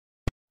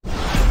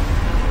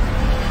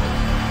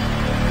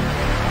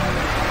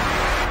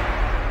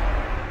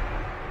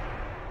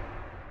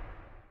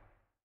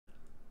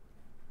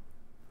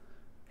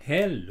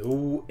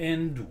Hello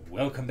and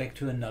welcome back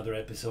to another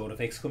episode of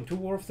XCOM2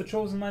 War of the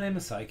Chosen. My name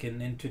is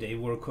Syken and today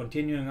we're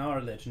continuing our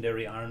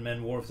legendary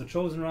Ironman War of the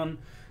Chosen run,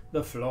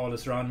 the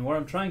flawless run, where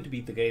I'm trying to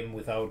beat the game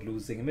without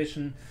losing a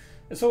mission,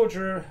 a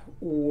soldier,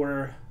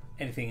 or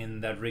anything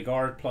in that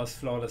regard, plus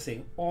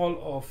flawlessing all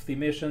of the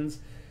missions.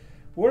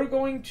 We're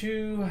going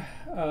to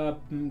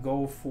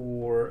go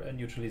for a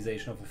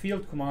neutralization of a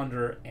field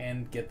commander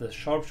and get the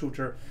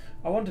sharpshooter.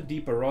 I want a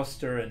deeper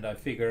roster and I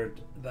figured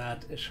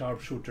that a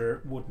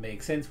sharpshooter would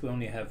make sense. We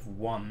only have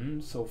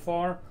one so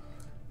far,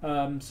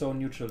 so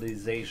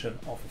neutralization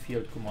of a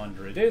field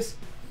commander it is.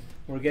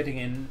 We're getting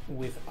in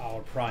with our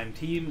prime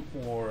team,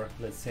 or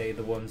let's say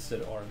the ones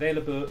that are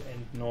available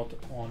and not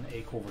on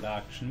a covert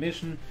action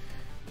mission.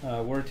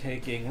 We're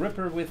taking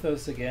Ripper with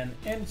us again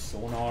and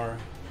Sonar,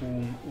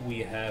 whom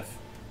we have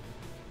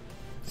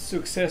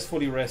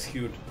successfully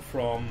rescued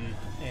from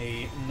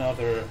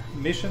another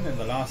mission, in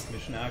the last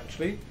mission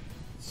actually.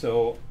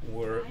 So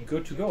we're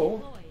good to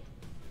go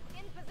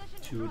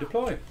to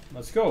deploy.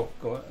 Let's go.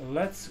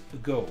 Let's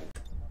go.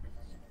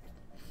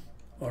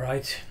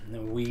 Alright,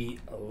 we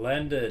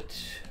landed.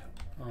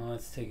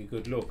 Let's take a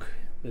good look.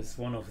 This is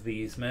one of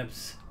these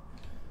maps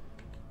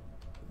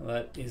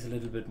that is a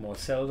little bit more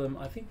seldom.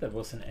 I think that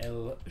was an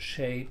L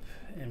shape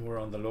and we're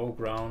on the low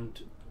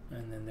ground,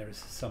 and then there's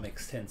some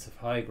extensive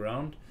high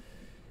ground.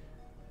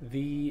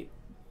 The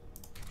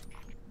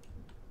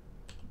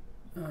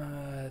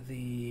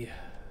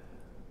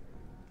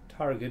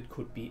target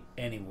could be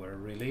anywhere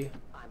really.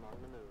 I'm on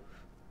the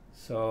move.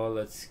 So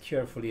let's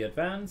carefully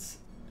advance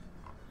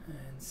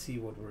and see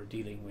what we're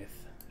dealing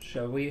with,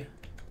 shall we?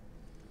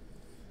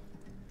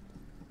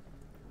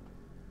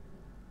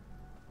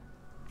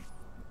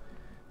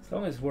 As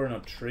long as we're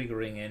not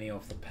triggering any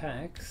of the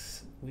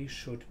packs, we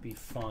should be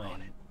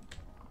fine.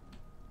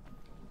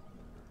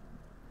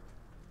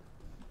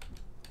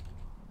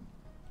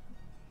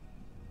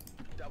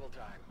 Double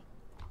time.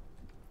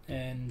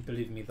 And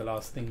believe me, the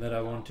last thing that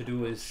I want to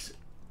do is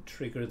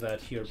trigger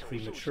that here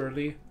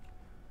prematurely.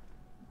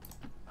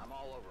 I'm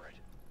all over it.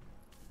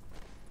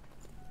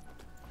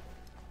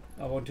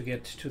 I want to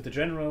get to the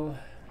general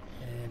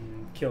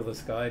and kill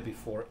this guy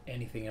before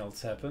anything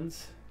else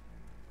happens.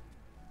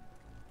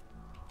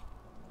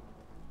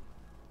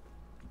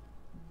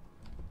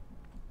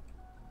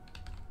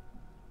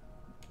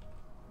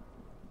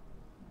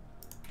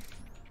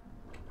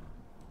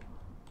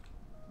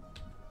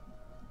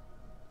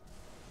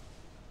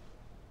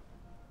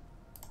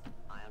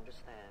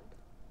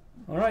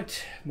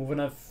 Alright, moving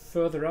up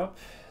further up.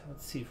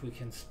 Let's see if we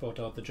can spot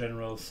out the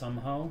general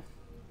somehow.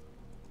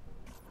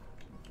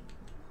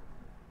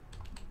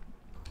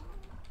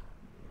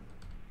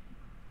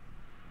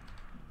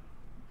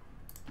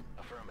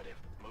 Affirmative.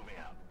 Moving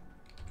out.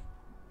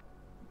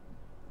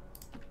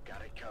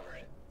 Got it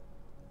covered.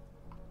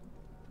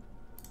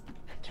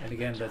 And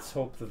again, let's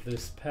hope that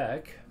this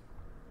pack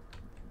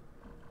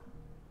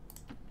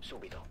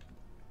Subito.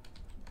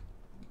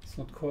 is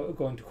not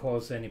going to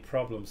cause any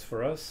problems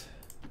for us.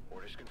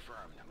 Orders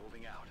confirmed.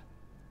 Moving out.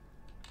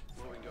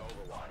 Moving to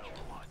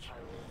Overwatch.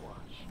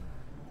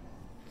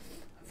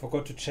 I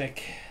forgot to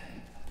check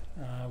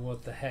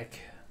what the heck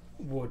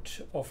would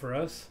offer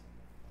us.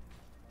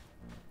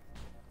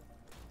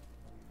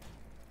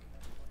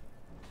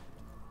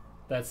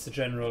 That's the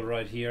general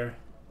right here.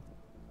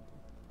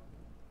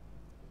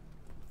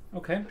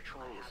 Okay.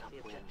 Patrol is the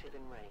objective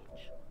in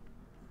range.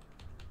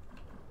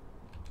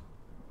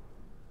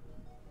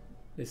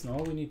 Listen,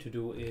 all we need to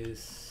do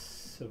is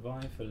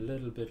survive a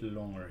little bit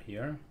longer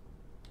here.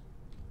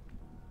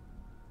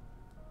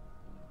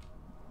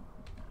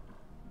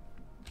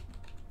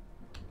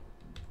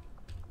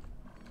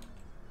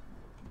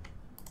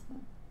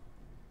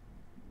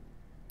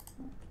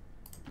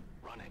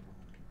 Running.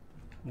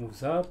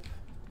 Moves up.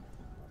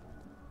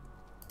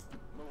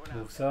 Moving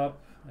Moves up.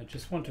 I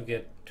just want to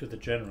get to the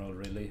general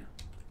really.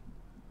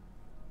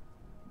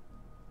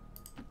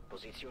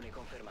 Posizione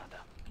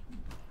confermata.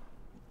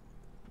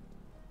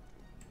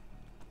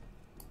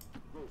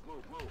 Move.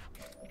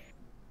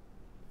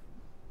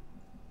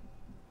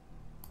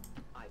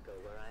 I go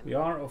where I'm. We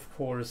are of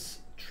course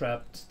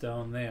trapped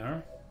down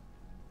there.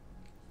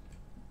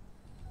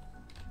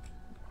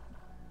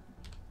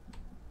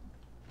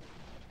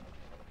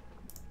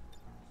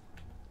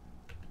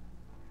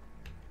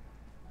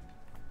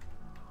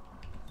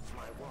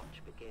 My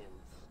watch begins.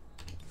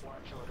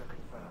 Watch order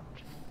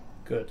confirmed.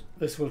 Good.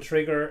 This will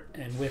trigger,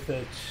 and with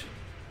it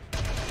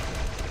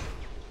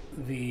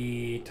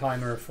the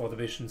timer for the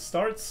mission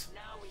starts.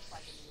 Now we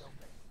fight in the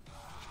open.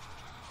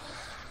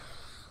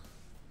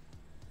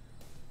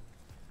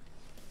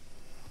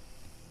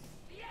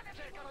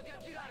 Cercano di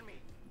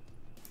aggirarmi.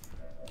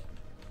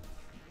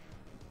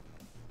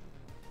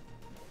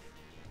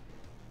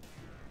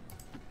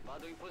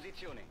 Vado in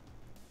posizione.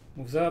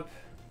 Moves up.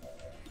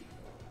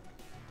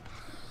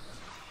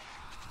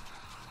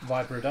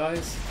 Viper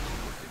dies.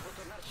 Devo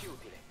tornarci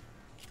utile.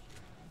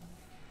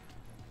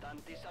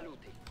 Tanti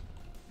saluti.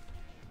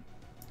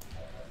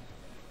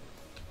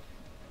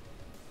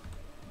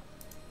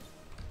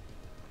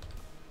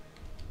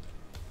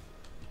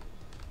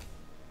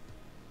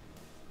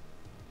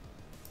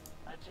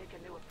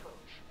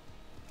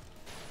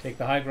 Take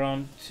the high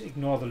ground,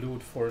 ignore the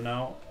loot for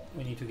now.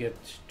 We need to get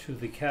to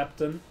the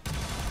captain.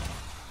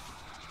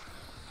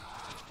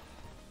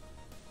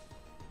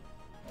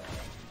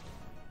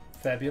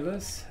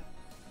 Fabulous.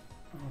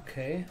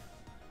 Okay.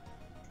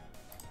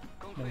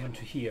 Move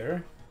into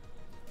here.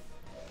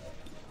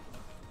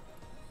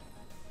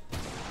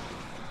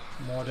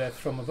 More death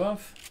from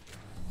above.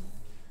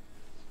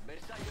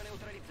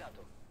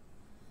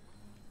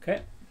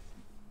 Okay.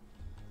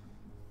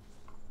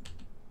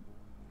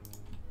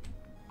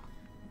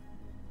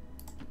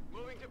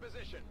 Moving to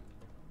position.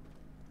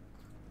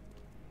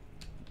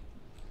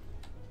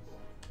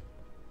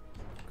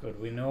 Good,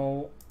 we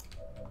know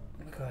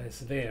the guy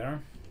is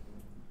there.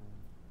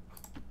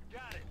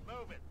 Got it.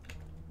 Move it.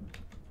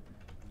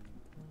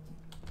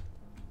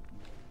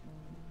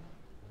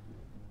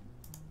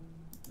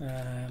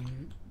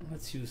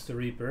 Let's use the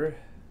Reaper.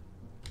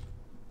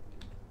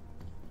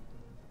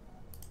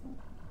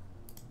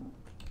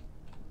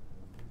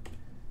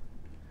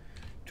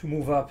 To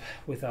move up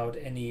without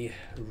any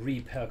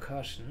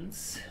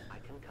repercussions. I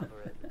can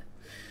cover it.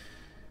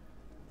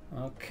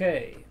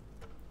 Okay.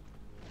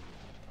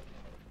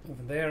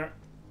 Over there.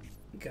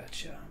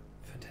 Gotcha.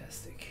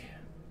 Fantastic.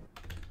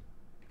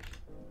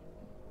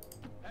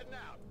 Heading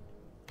out.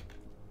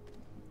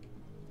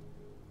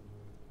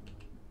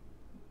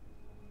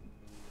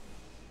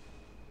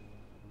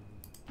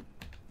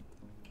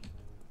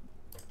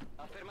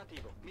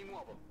 Affermativo. Mi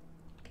muovo.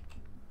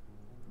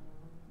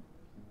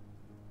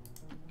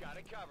 Got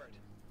it covered.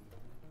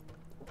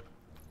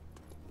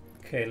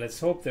 Okay, let's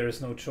hope there is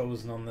no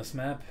chosen on this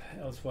map,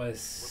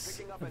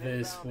 otherwise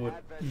this would...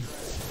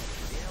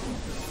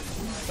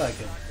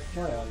 Syken,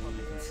 why are you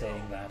even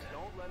saying that?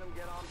 Don't let him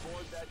get on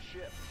board that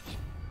ship.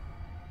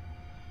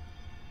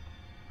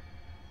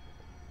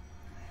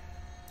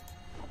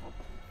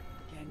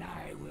 And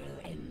I will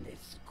end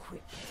this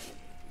quickly.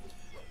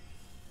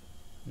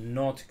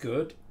 Not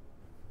good.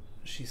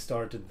 She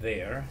started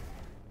there.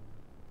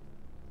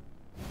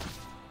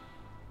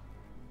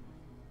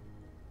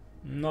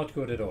 Not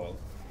good at all.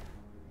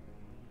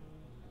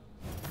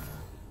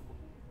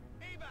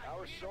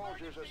 Our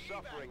soldiers are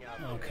suffering out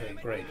there. Okay,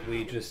 great.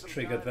 We just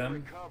triggered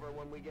them. Recover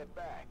when we get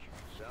back.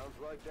 Sounds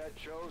like that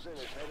chosen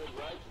is headed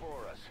right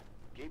for us.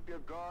 Keep your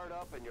guard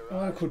up and your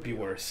Well, it eyes could be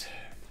peeled. worse.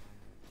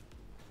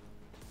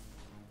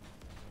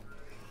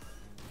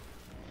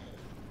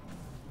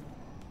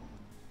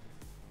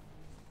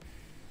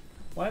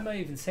 Why am I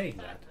even saying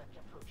that?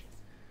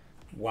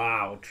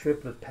 Wow,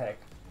 triplet pack.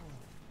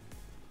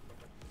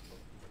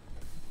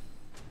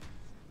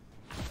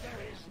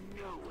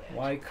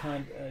 Why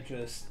can't I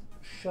just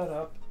shut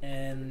up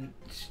and...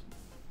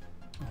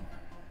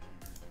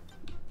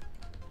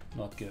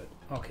 Not good.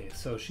 Okay,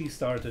 so she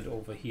started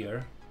over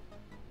here.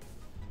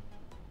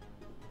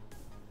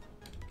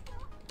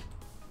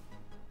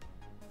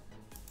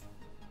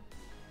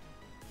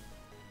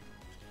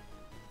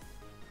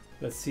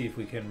 Let's see if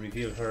we can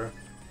reveal her.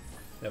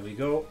 There we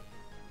go.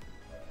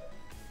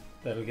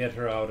 That'll get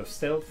her out of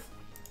stealth.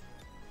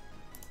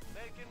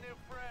 Making new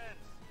friends.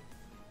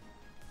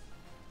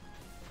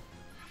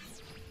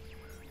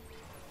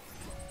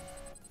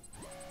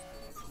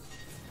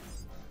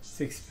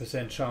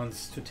 60%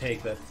 chance to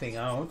take that thing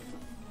out.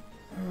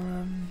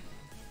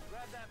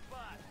 Grab that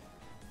bot.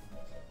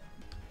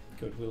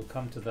 Good, we'll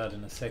come to that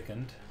in a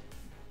second.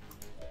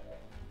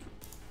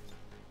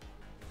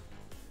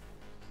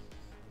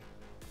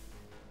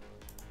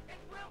 It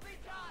will be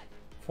done.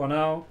 For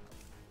now,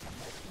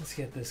 let's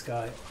get this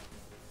guy.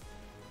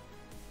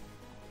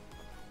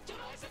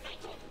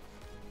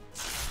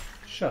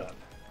 Shut up.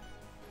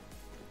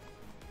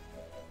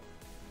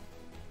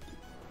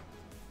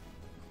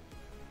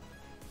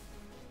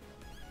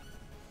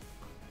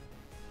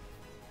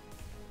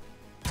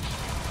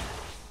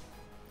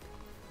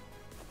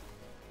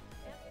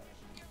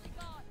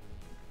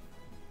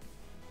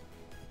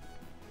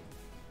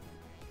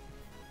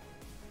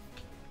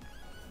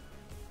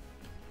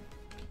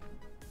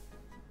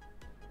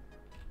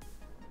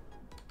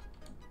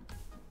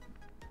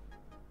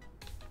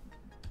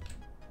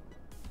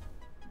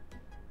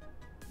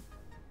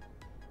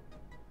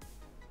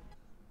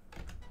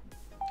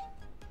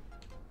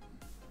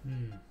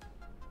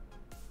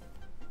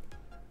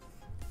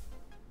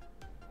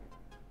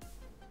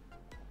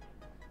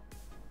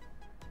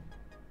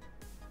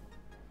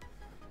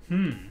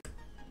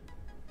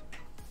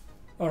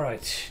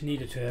 Alright,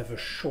 needed to have a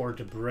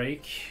short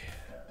break.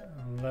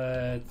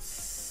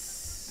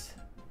 Let's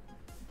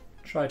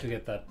try to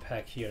get that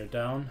pack here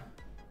down.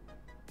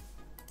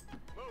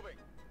 Moving.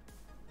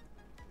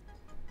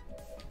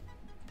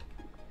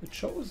 The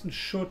Chosen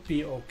should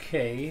be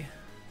okay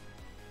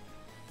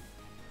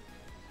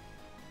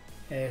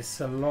as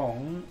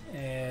long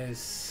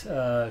as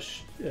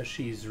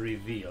she's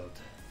revealed.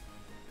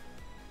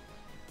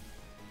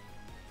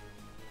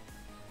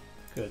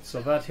 Good,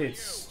 so that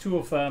hits two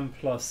of them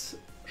plus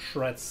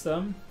shreds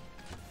them.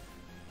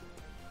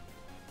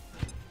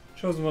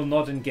 Chosen will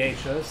not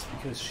engage us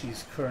because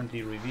she's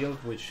currently revealed,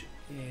 which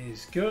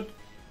is good.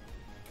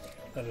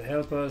 That'll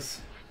help us.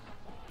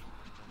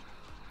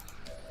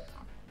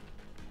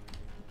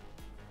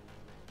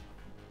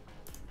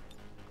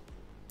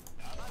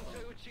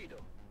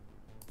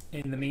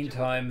 In the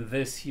meantime,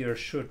 this here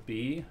should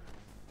be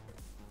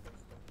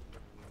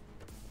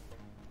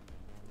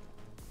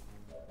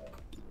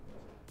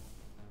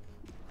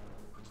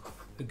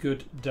a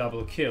good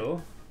double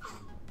kill.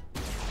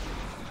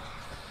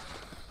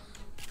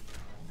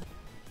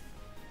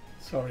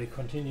 Sorry,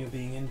 continue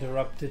being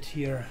interrupted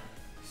here.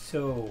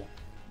 So,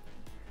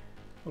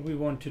 what we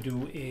want to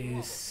do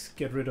is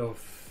get rid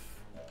of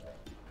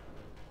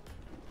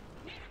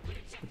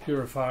the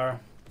purifier.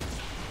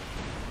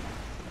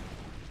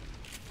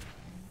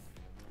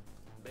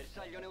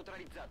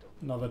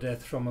 Another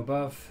death from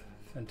above.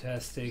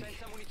 Fantastic.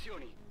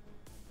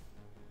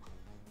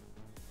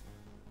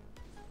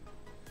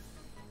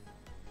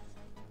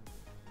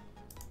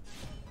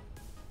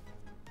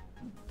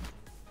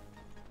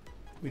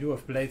 We do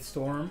have Blade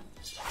Storm,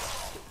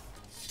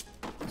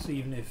 so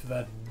even if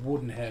that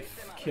wouldn't have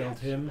killed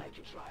him,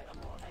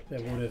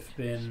 there would have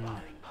been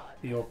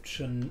the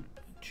option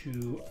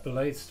to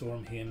Blade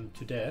Storm him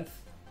to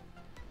death.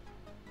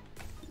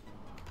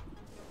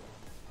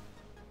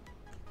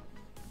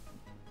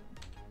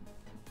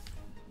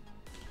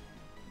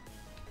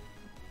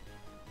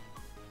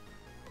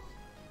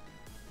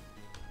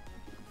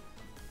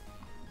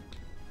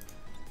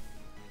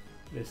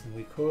 Listen,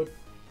 we could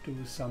do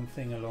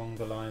something along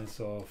the lines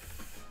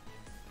of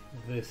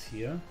this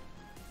here.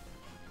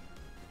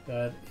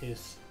 That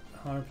is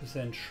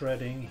 100%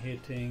 shredding,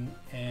 hitting,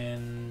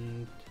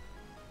 and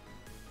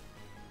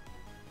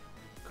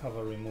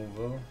cover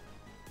removal.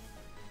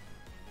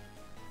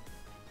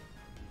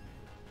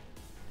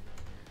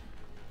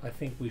 I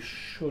think we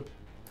should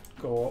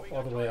go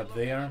all the way up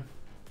there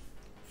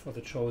for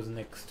the chosen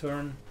next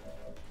turn.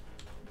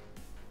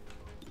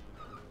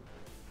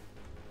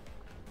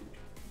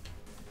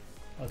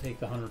 I'll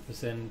take the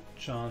 100%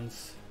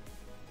 chance.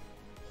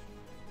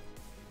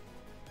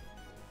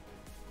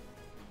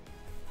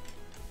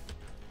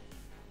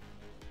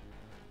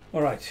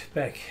 Alright,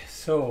 back.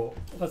 So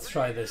let's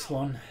try this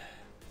one.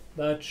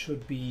 That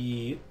should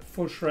be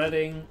full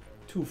shredding,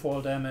 2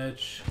 fall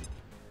damage,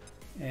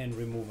 and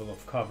removal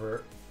of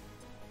cover.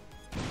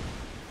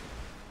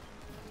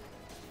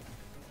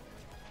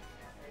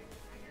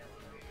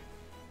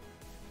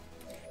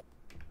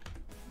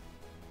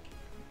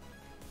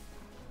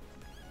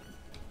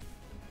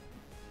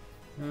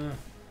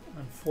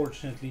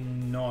 Unfortunately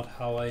not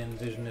how I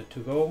envisioned it to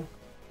go.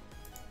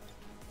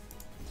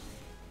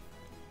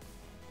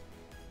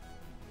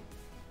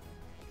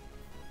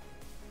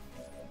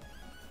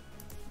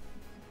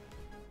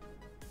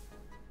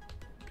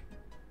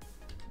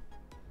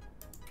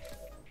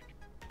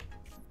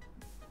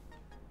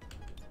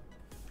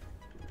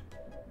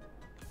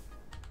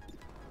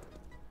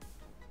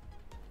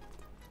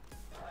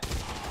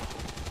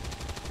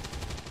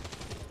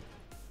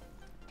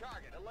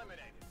 Target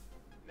eliminated.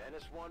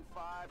 Menace 1-5,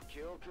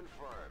 kill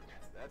confirmed.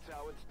 That's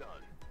how it's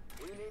done.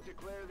 We need to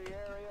clear the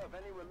area of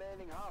any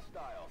remaining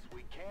hostiles.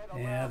 We can't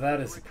allow Yeah, that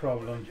is a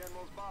problem. the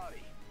general's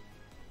body.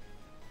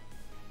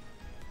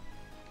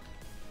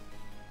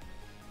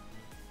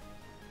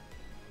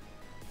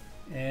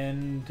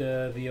 And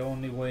the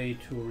only way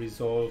to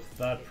resolve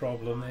that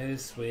problem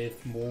is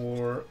with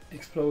more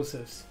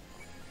explosives.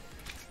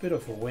 It's a bit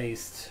of a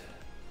waste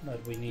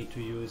that we need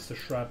to use the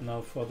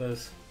shrapnel for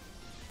this.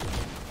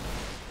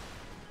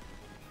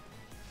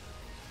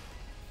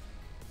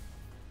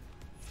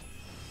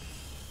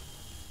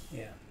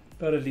 Yeah,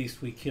 but at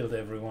least we killed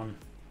everyone.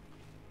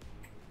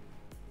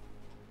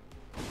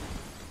 There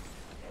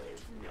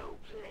is no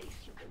place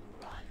you can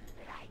run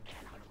that I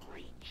cannot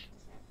reach.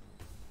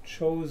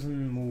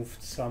 Chosen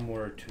moved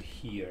somewhere to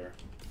here.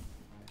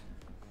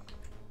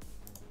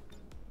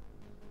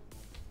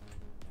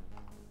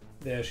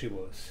 There she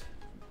was.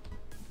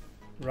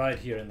 Right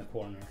here in the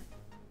corner.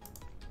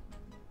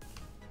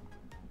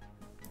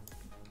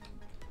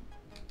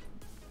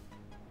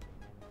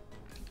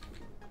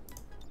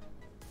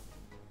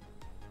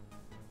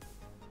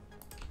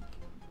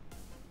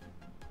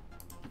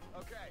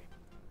 Okay.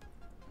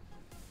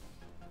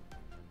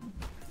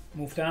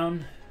 Move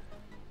down.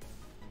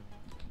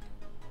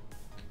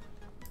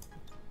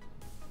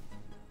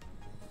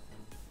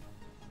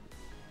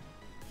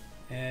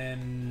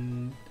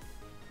 And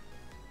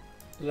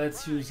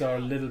let's use our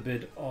little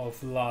bit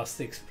of last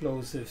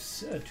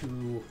explosives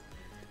to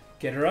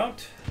get her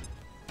out.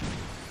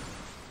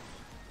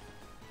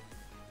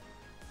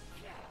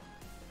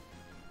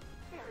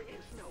 There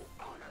is no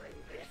honor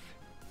in this.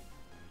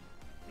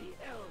 The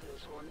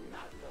elders will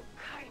not look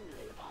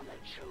kindly upon the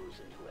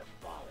chosen who have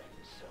fallen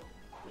so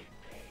quickly.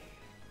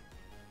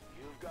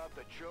 You've got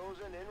the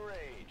chosen in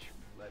range.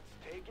 Let's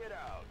take it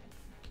out.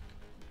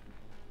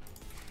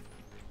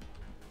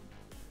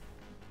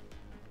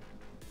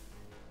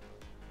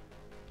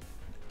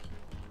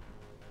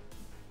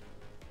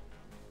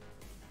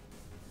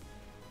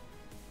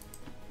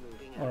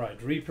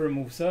 Alright, Reaper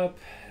moves up.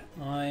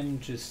 I'm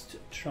just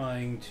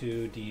trying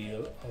to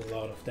deal a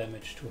lot of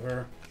damage to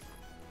her.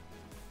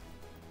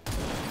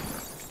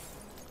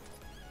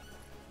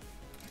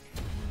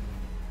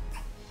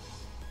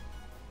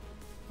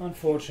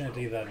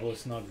 Unfortunately, that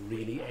was not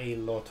really a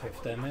lot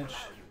of damage.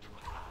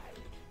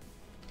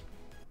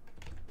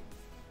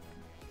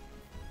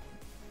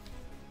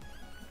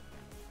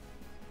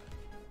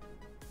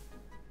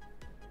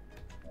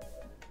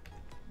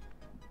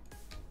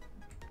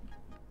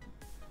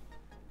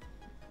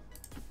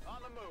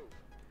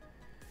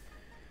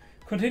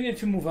 Continue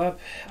to move up.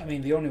 I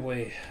mean, the only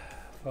way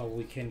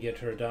we can get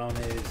her down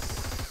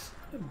is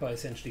by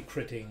essentially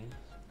critting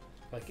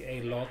like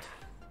a lot.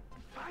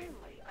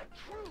 Finally, a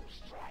true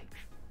strike.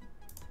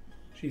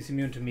 She's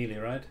immune to melee,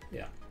 right?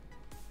 Yeah.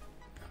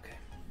 Okay.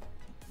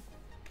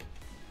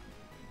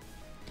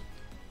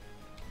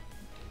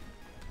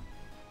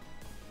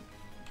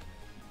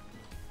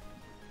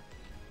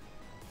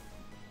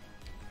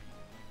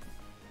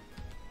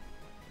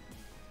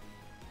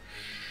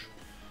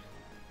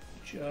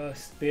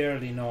 Just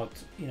barely not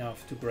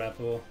enough to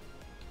grapple.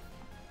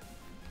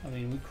 I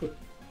mean, we could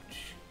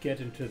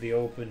get into the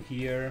open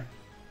here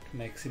to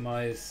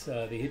maximize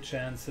the hit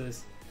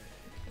chances.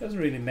 Doesn't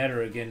really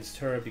matter against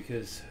her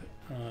because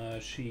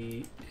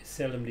she is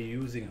seldomly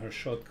using her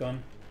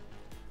shotgun.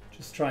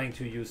 Just trying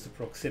to use the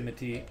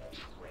proximity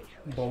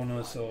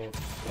bonus of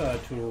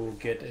to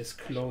get as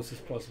close as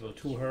possible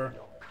to her.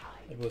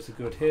 That was a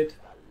good hit.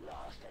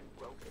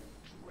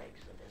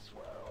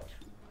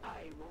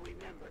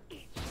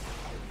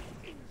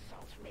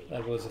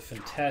 That was a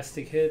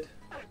fantastic hit.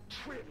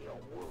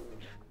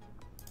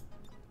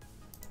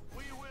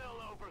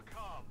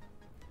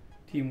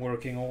 Team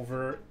working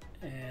over,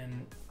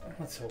 and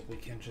let's hope we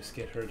can just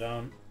get her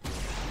down.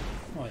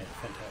 Oh yeah,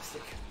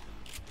 fantastic.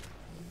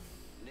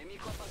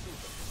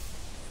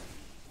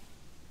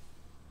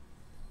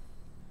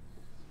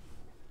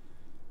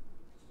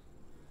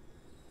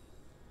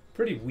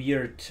 Pretty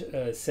weird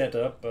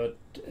setup, but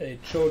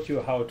it showed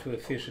you how to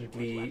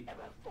efficiently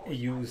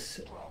use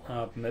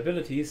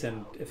abilities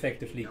and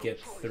effectively get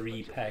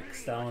 3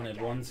 packs down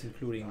at once,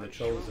 including the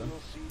Chosen. We'll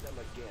see them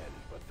again,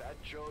 but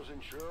that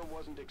Chosen sure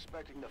wasn't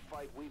expecting the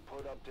fight we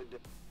put up to.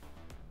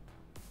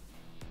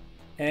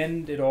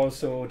 And it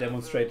also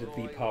demonstrated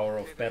the power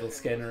of battle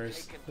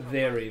scanners.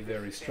 Very,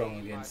 very strong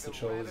against the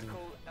Chosen.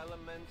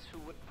 Elements who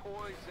would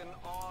poison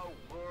our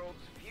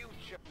world's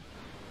future.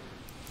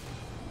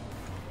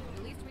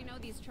 At least we know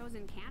these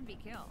Chosen can be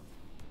killed.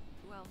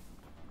 Well,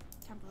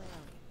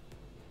 temporarily.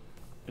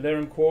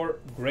 Valerian core,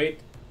 great.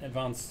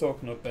 Advanced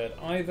stock, not bad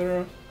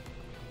either.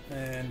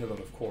 And a lot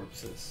of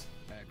corpses.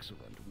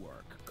 Excellent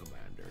work,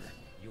 Commander.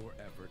 Your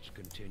efforts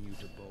continue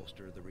to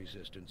bolster the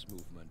resistance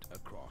movement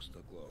across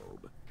the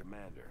globe.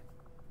 Commander,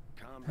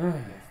 combat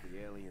against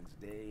the aliens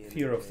day in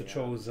Fear and of the day out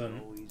Chosen,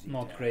 is no easy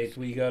not task. great.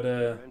 We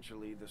gotta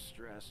Eventually, the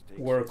stress takes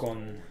work its toll on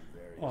in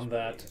various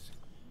that. ways.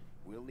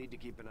 We'll need to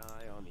keep an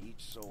eye on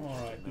each soldier.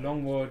 Alright, to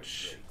Long manage their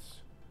Watch, traits.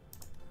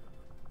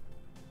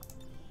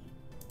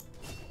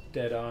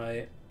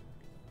 Deadeye,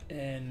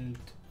 and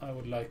I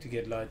would like to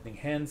get Lightning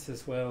Hands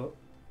as well.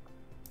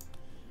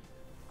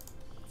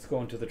 Let's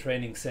go into the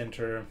training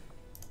center.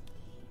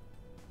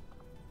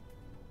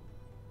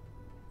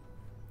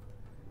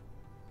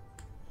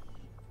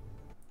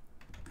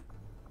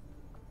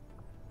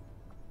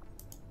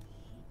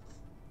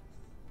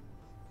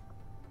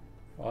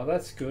 Oh,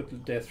 that's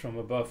good. Death from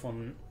above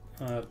on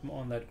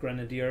that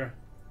Grenadier.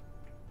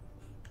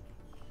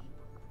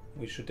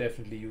 We should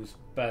definitely use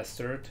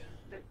Bastard.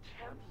 The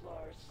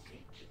Templars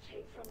seek to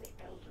take from the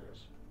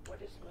Elders what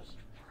is most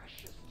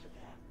precious to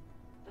them.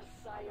 The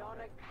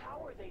psionic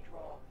power they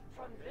draw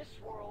from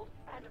this world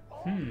and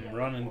all the other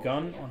Run and worlds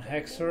gun they on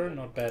have Hexer, dominion.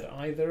 not bad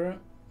either.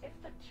 If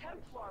the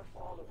Templar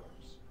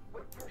followers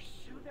would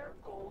pursue their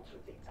goal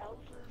to the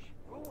Elders'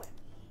 ruin,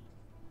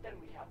 then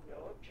we have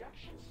no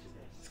objections to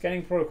this.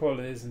 Scanning protocol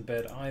isn't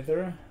bad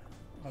either.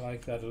 I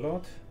like that a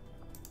lot.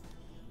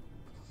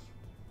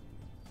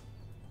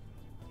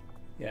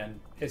 Yeah, and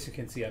as you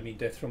can see, I mean,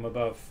 Death from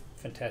Above,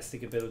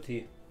 fantastic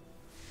ability.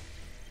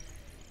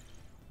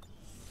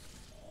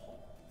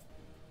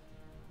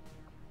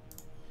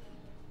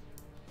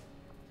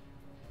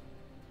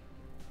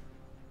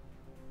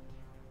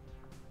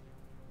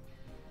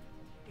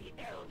 The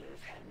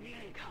Elders have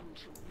nearly come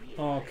to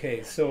realize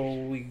Okay, so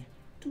we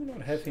do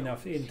not have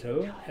enough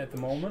intel at the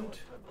moment.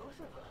 for both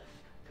of us,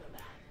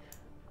 Commander.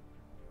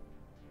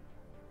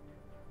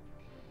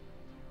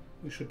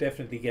 We should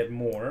definitely get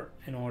more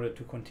in order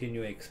to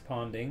continue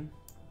expanding.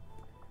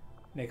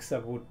 Next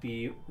up would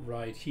be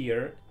right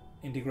here,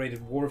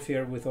 integrated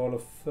warfare with all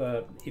of,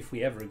 if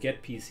we ever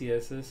get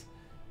PCSs,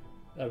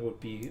 that would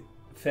be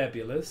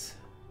fabulous.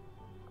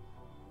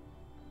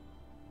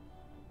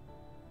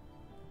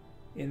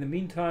 In the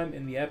meantime,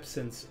 in the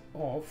absence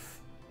of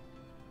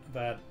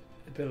that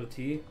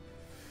ability,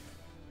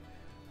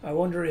 I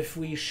wonder if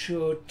we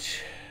should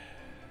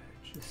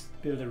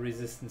just build a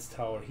resistance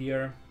tower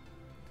here,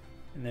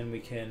 and then we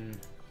can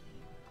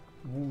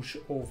whoosh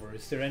over.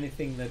 Is there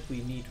anything that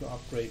we need to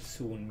upgrade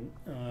soon?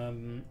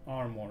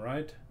 Armor,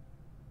 right?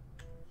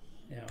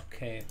 Yeah,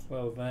 okay.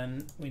 Well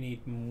then, we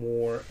need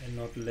more and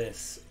not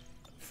less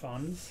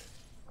funds.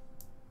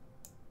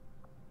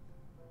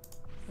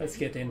 Let's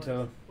get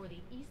intel. For the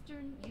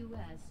Eastern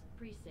U.S.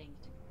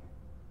 precinct.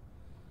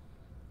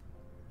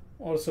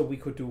 Also, we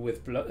could do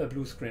with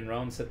blue screen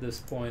rounds at this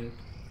point,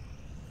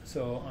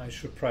 so I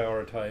should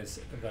prioritize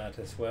that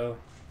as well.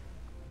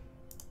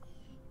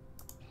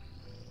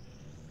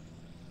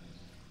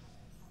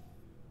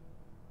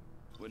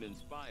 When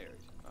inspired,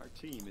 our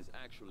team is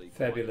actually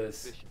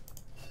Fabulous. quite efficient.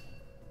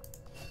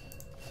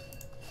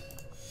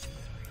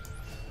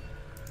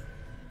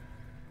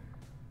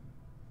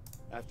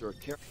 After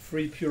a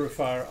free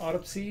purifier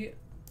autopsy,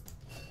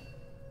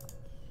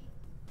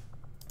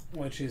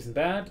 which isn't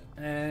bad,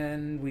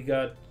 and we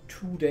got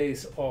 2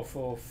 days off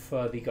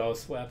of the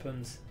Gauss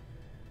weapons.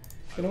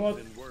 You know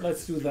what?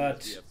 Let's do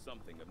that.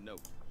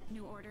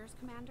 New orders,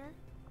 Commander?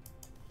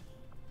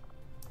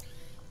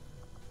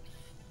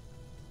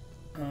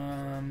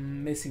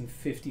 Missing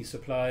 50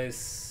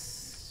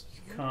 supplies.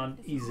 Can't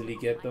easily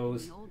get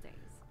those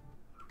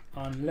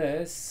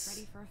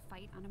unless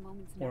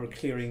or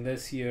clearing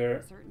this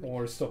here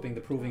or stopping the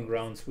proving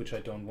grounds, which I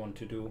don't want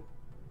to do.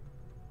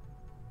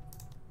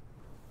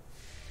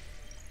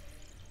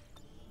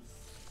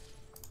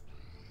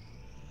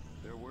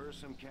 There were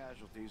some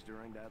casualties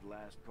during that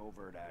last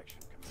covert action,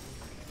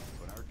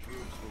 Commander, but our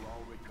troops will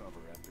all recover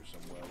after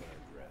some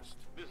well-earned rest.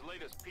 This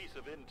latest piece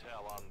of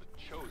intel on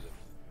the Chosen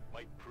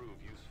might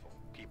prove useful.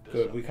 Keep this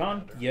Good, up, we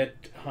can't Commander.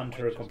 yet hunt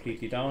her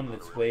completely down.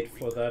 Let's wait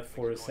for that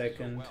for a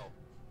second.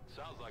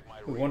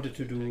 We wanted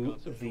to do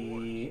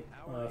the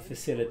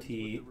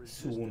facility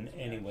soon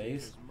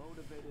anyways.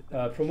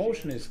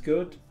 Promotion is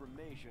good.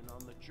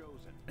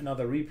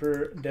 Another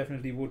Reaper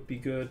definitely would be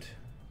good.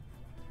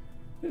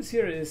 This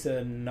here is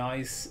a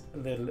nice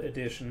little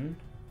addition.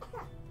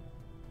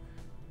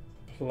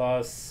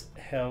 Plus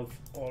health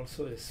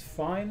also is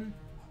fine.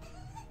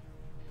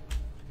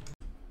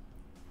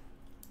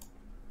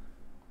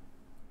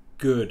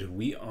 Good,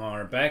 we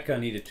are back. I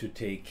needed to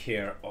take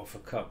care of a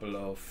couple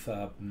of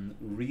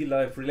real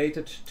life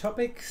related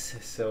topics,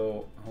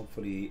 so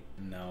hopefully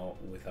now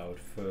without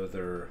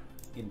further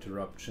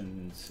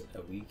interruptions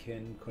we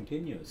can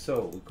continue.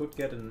 So we could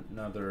get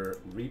another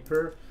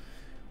Reaper,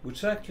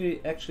 which is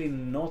actually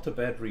not a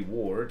bad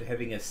reward.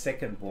 Having a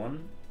second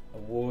one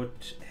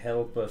would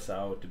help us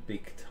out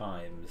big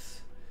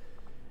times.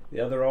 The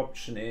other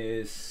option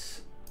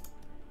is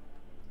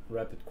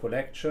rapid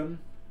collection,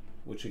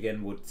 which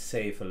again would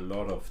save a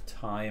lot of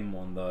time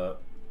on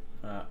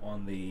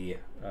the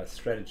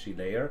strategy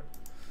layer.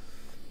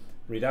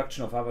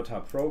 Reduction of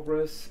avatar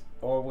progress,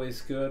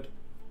 always good.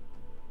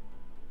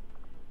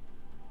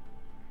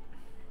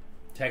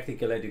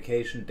 Tactical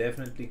education,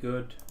 definitely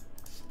good,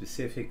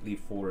 specifically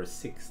for a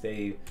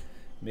 6-day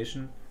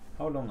mission.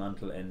 How long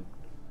until end?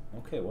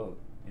 Okay, well,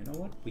 you know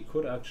what? We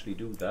could actually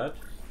do that.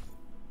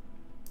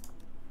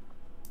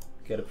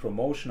 Get a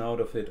promotion out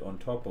of it on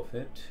top of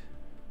it,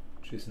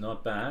 which is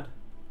not bad.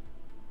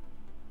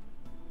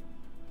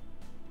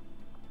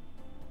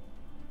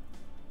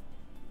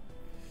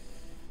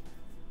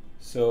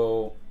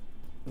 So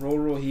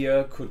Roro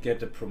here could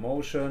get a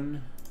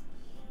promotion,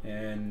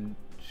 and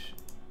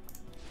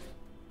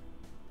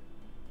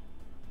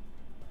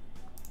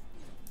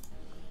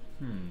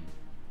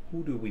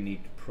who do we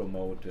need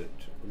promoted?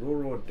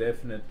 Roro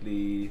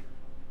definitely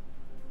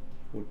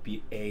would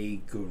be a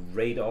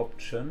great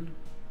option.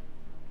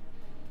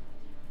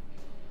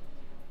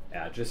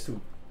 Yeah, just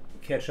to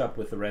catch up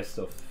with the rest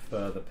of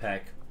the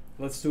pack.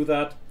 Let's do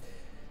that.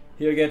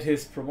 He'll get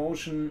his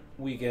promotion.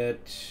 We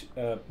get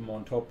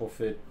on top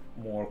of it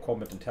more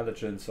combat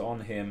intelligence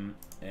on him,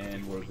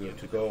 and we're good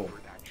to go.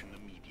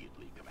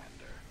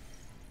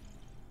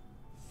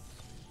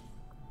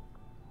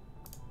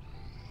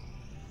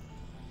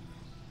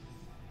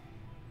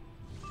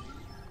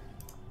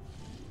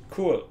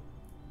 Cool.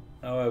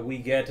 We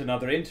get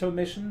another intel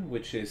mission,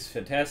 which is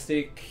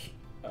fantastic.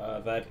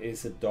 That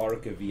is a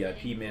dark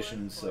VIP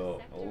mission,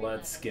 so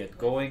let's get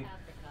going.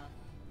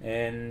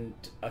 And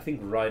I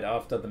think right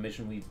after the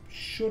mission we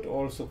should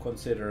also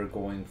consider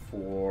going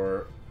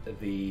for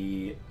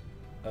the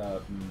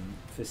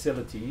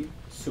facility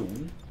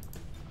soon.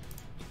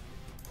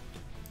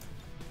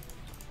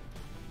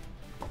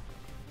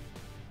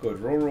 Good,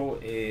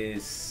 Roro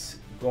is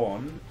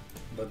gone,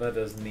 but that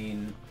doesn't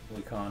mean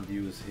we can't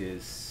use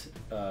his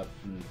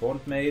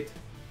bondmate.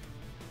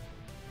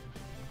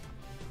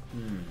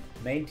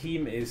 Main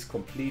team is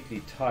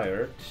completely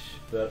tired,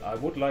 but I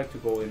would like to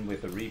go in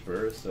with a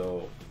Reaper,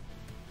 so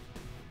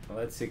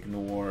let's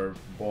ignore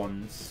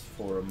bonds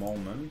for a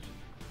moment.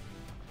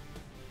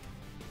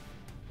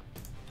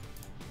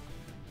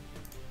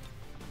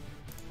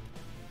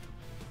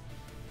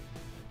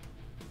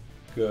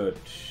 Good.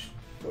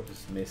 What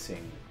is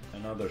missing?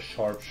 Another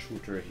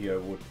sharpshooter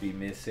here would be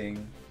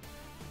missing.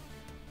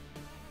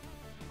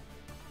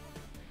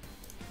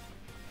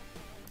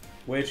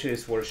 Which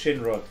is where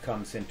Shinrod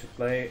comes into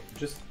play.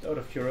 Just out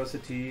of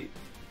curiosity,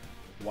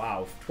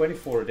 wow,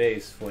 24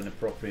 days for an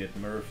appropriate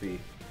Murphy.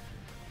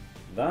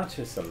 That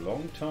is a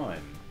long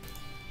time.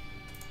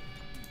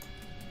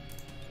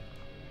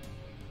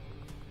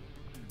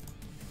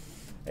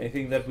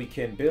 Anything that we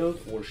can build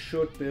or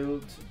should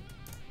build?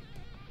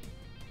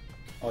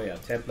 Oh yeah,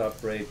 Templar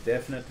upgrade,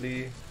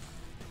 definitely.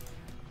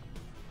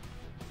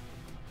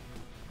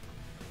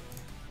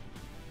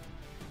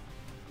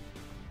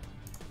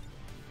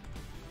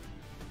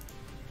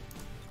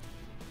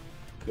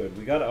 Good,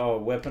 we got our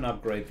weapon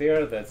upgrade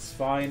there, that's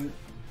fine.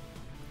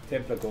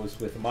 Templar goes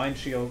with Mind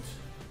Shield.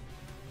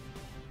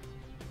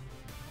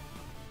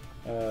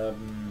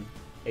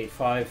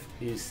 8-5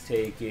 is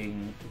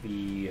taking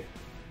the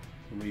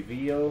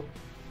reveal.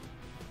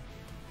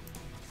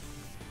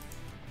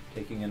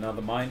 Taking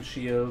another mine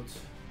shield.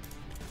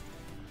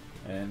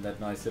 And that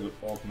nice little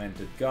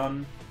augmented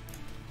gun.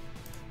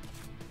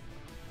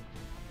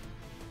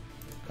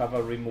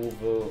 Cover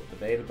removal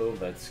available,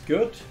 that's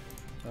good.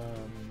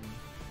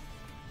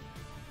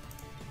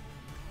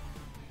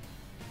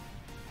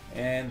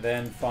 And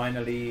then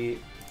finally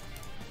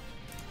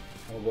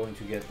we're going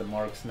to get the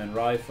marksman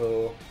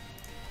rifle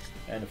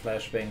and a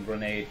flashbang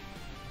grenade.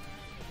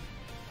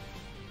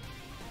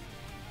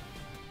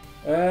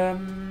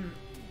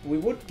 We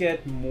would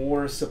get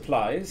more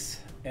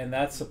supplies, and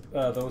that's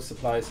those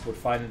supplies would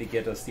finally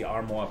get us the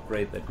armor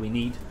upgrade that we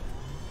need.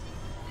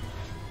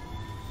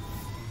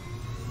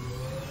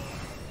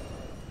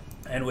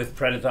 And with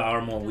Predator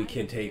armor we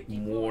can take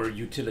more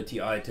utility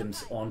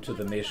items onto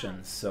the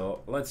missions,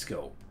 so let's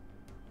go.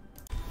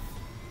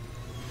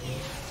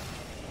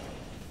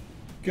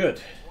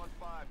 Good.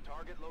 1-5,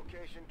 target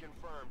location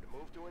confirmed.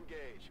 Move to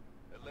engage.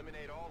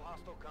 Eliminate all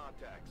hostile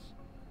contacts.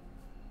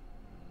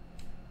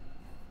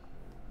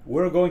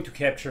 We're going to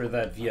capture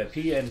that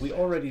VIP, and we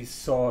already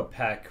saw a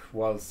pack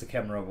whilst the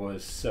camera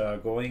was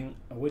going,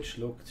 which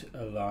looked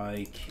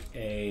like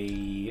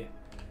a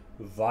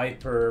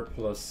Viper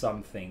plus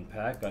something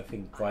pack. I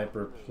think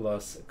Viper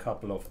plus a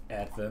couple of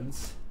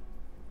Advents.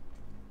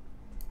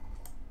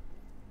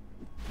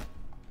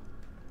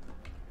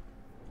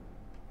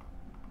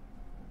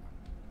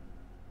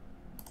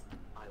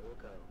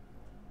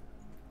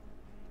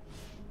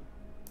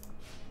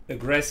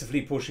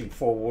 Aggressively pushing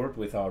forward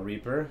with our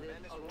Reaper,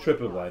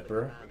 triple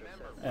Viper,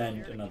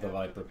 and another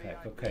Viper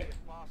pack. Okay.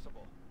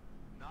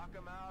 Knock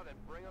them out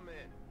and bring them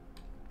in.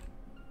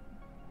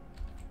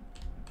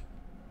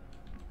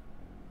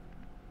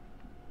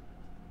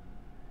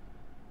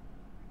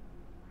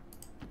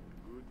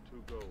 Good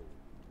to go.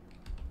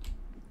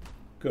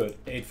 Good.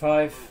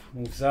 8-5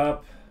 moves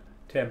up.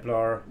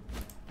 Templar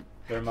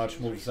very much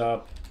moves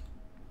up.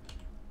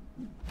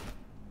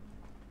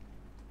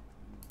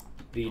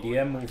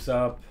 VDM moves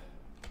up.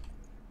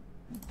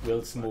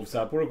 Wilson moves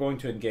up. We're going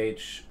to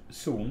engage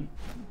soon.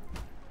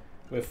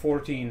 We have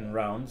 14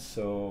 rounds,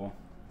 so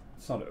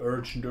it's not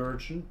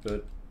urgent,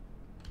 but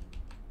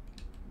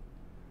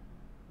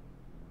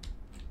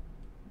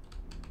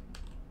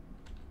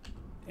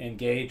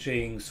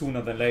engaging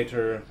sooner than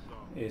later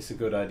is a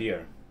good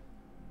idea.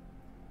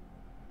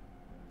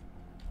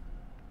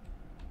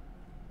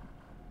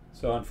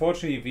 So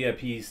unfortunately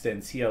VIPs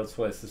then CLs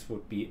West, this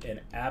would be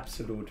an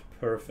absolute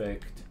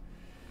perfect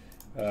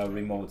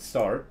remote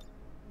start.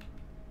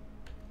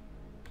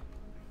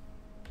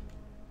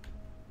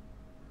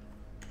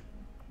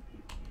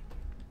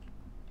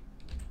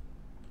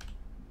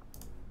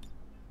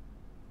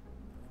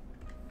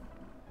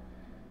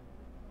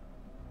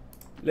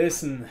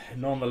 Listen,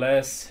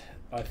 nonetheless,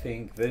 I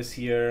think this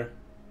year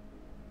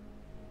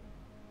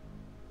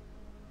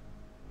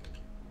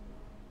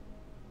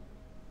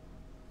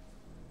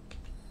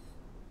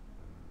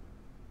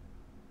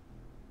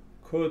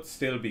could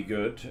still be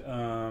good.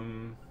 A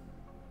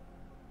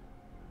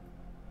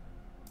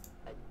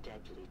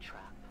deadly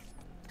trap.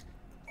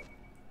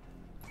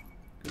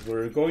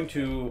 We're going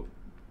to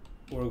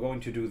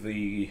do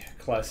the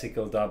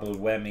classical double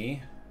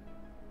whammy.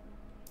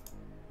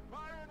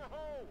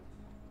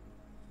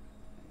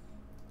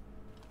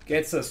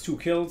 Gets us 2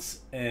 kills,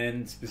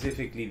 and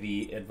specifically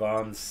the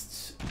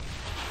advanced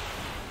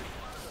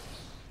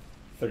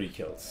 3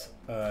 kills.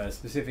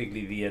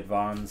 Specifically the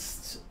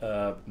advanced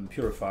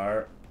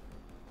purifier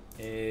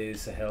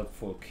is a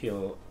helpful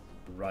kill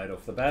right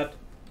off the bat.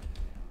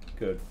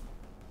 Good.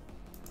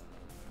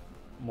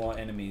 More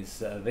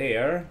enemies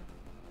there.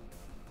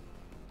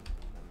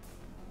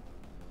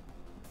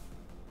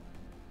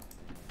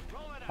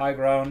 High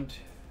ground.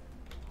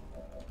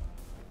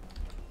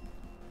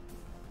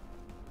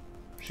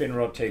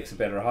 Shinrod takes a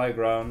better high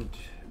ground.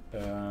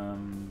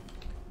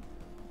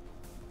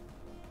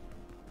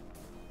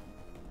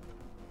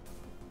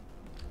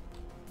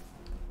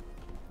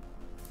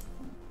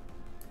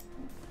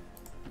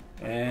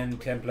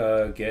 And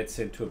Templar gets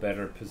into a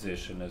better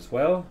position as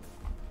well.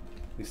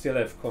 We still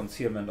have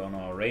concealment on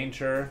our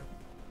Ranger,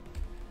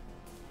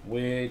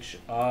 which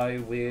I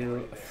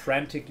will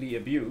frantically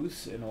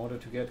abuse in order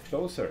to get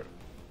closer.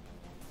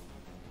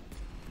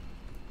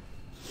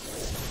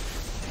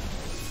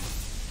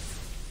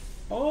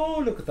 Oh,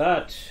 look at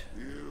that!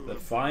 The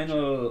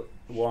final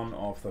one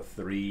of the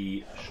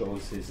 3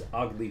 shows his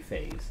ugly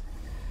face.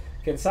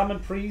 Can summon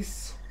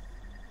priests.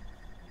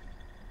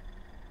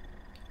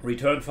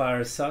 Return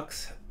fire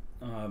sucks.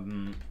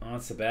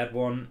 That's a bad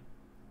one.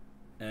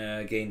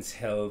 Gains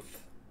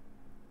health.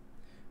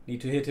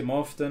 Need to hit him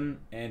often,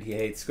 and he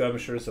hates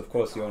skirmishers. Of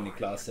course, the only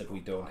class that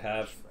we don't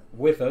have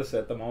with us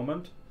at the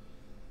moment.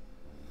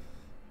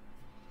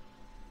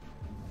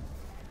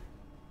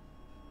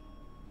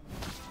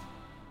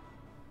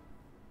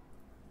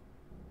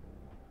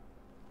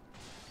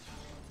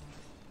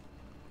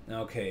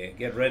 Okay,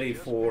 get ready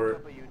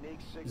for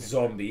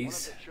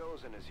zombies.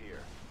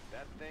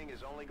 That thing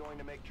is only going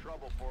to make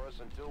trouble for us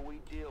until we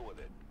deal with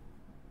it.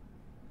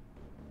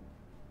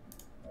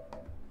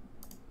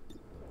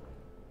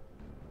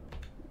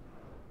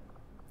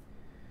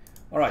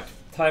 Alright,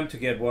 time to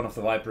get one of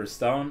the Vipers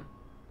down.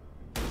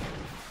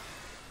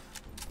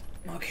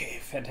 Okay,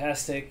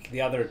 fantastic.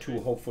 The other two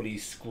hopefully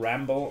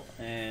scramble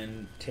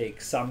and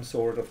take some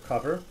sort of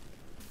cover.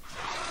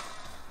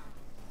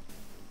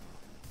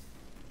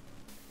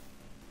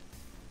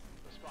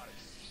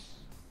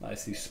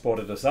 Nicely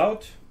spotted us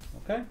out.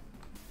 Okay,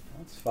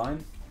 that's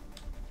fine.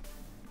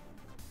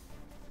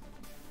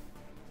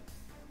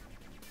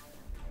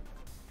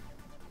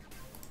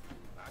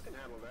 I can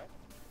handle that.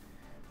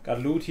 Got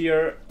loot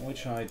here,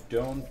 which I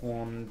don't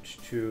want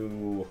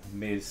to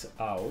miss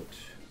out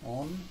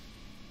on.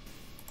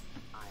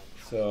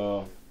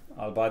 So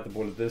I'll bite the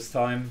bullet this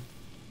time.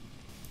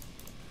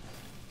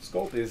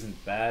 Scope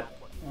isn't bad.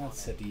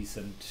 That's a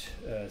decent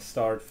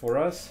start for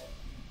us.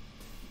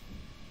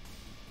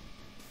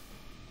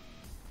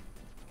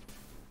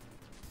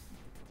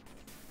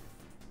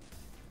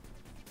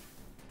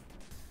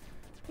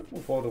 Could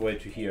move all the way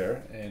to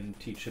here and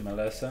teach him a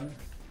lesson.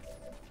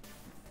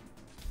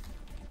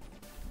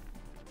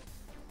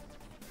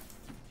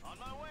 On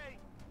my way.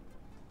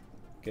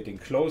 Getting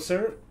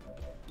closer.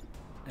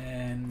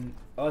 And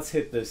let's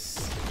hit this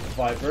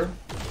Viper.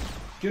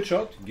 Good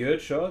shot,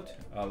 good shot.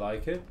 I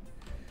like it.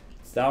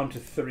 It's down to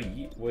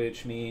 3,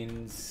 which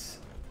means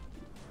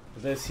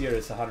this here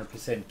is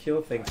 100%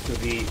 kill thanks to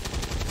the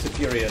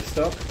superior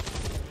stock.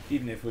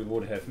 Even if we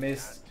would have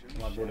missed,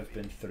 that would have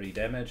been 3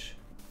 damage.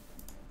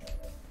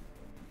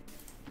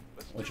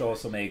 Which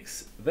also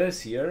makes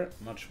this here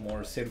much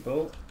more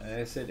simple,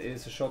 as it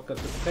is a shotgun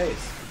to the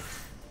face.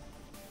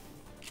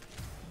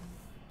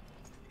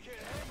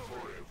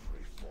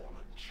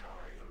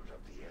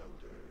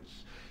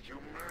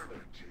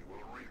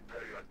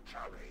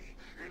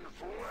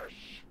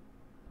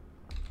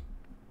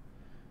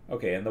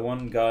 Okay, and the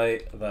one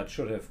guy that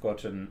should have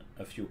gotten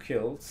a few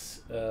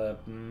kills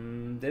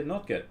did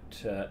not get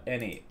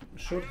any.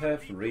 Should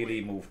have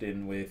really moved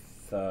in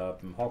with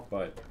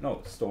Hawkbite.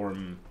 No,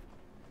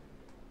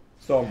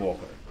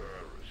 Stormwalker.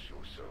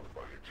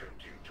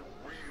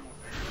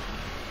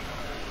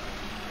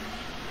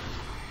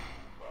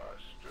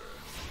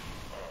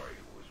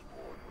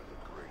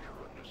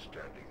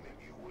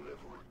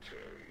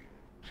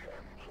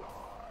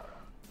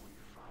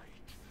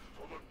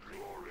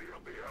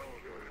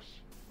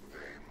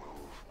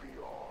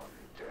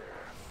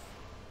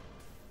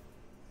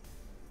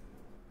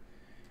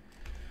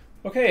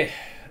 Okay,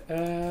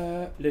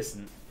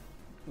 listen,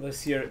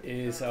 this here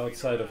is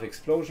outside of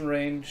explosion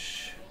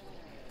range.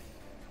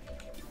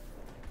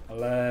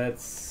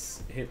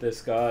 Let's hit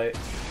this guy. You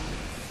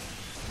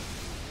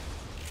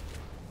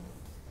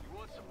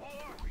want some more?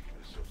 The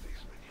weakness of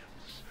these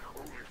minions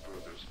only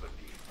furthers the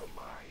need for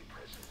my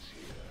presence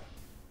here.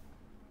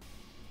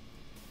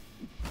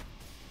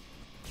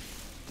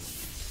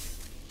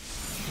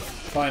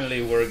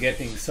 Finally, we're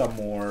getting some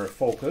more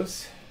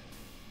focus.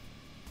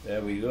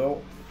 There we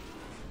go.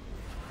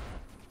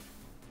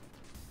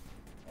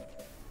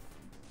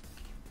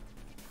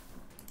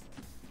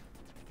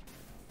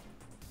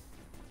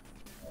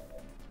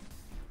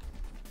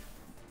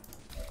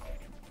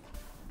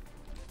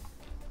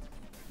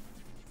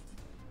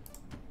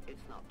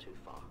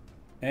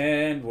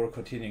 And we're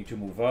continuing to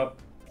move up.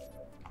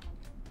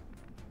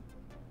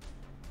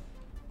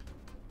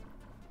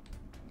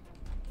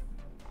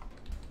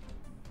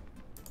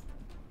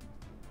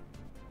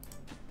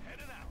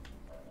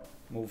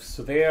 Moves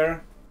to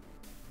there.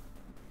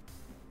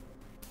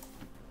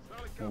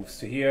 Moves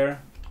to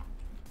here.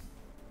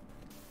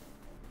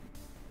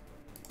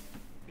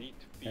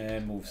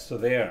 And moves to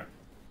there.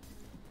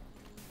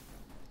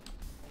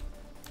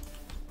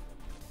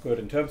 Good.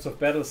 In terms of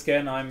battle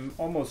scan, I'm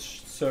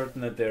almost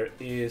certain that there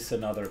is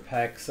another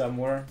pack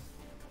somewhere.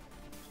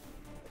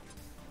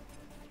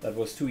 That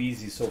was too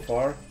easy so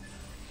far.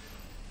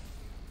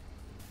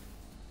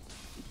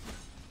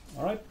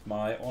 Alright,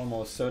 my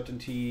almost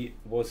certainty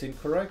was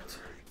incorrect.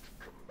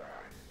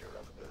 Commander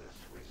of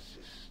Earth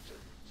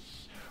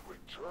Resistance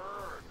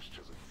returns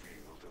to the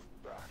field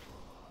of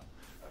battle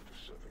after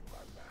serving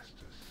my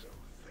masters so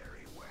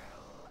very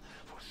well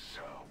for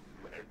so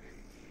many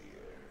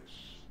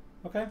years.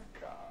 Okay.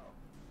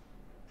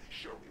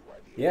 Show me why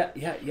the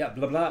Yeah,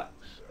 blah blah.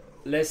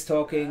 Less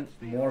talking,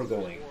 more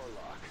going.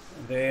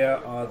 There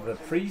are the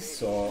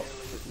priests, or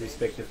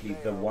respectively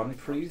the one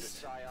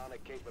priest.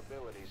 psionic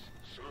capabilities.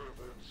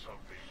 Servants of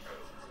the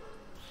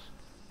elders,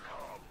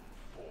 come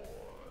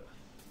forth.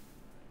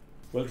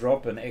 We'll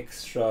drop an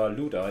extra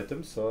loot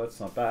item, so that's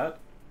not bad.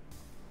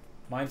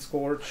 Mind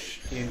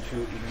Scorch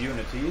into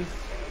immunity.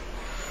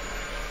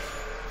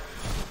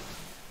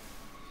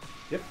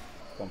 Yep,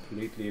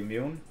 completely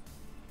immune.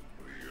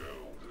 The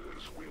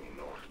elders will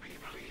not be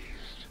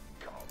pleased.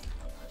 Come,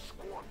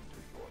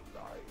 squander your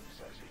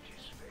lives as it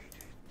is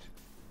fated.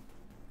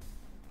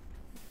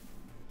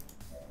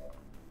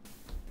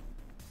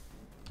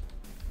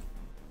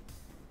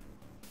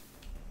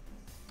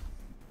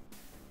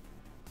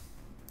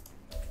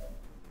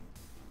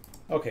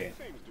 Okay,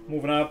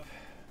 moving up.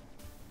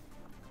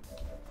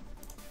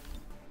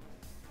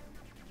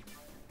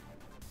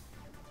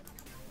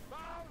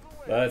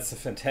 That's a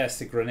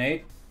fantastic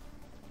grenade.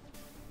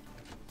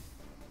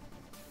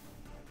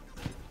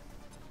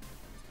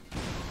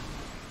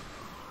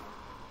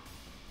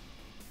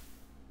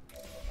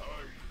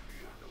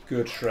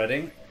 Good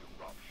shredding.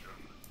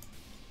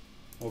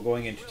 We're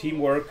going into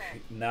teamwork.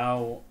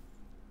 Now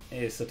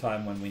is the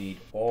time when we need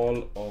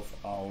all of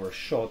our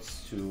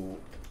shots to,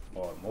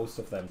 or most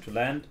of them, to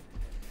land.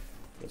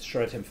 Let's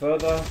shred him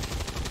further.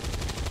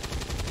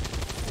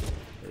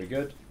 Very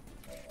good.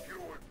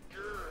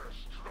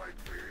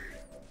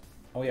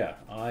 Oh yeah,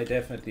 I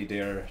definitely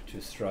dare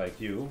to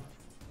strike you.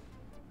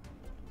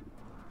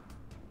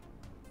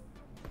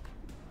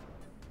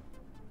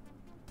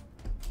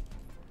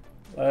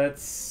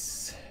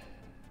 Let's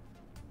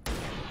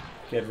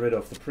get rid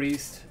of the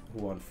priest,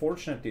 who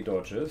unfortunately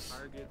dodges.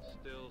 Target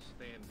still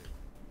standing.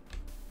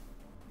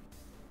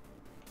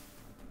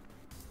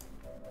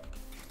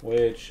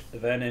 Which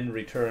then in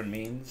return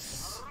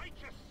means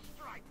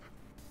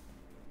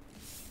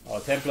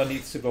our Templar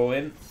needs to go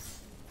in.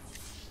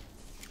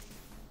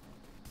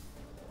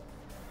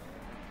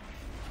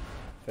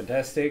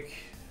 Fantastic.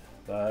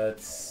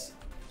 That's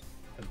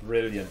a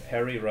brilliant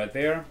parry right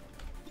there.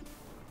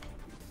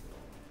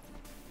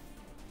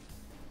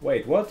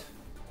 Wait, what?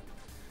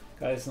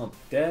 Guy's not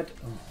dead?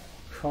 Oh,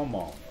 come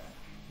on.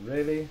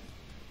 Really?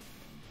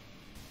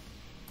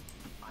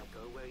 I go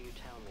where you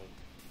tell me.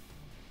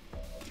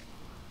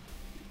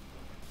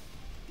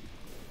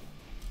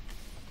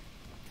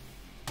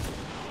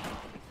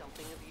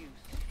 Something of use.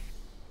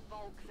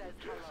 Volk says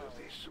hello.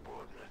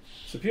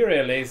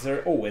 Superior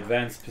laser. Oh,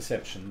 advanced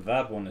perception.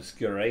 That one is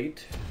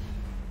great.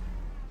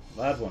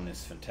 That one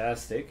is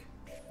fantastic.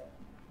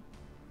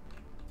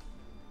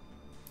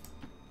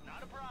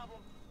 Not a problem.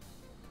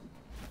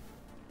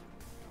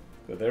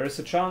 But there is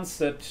a chance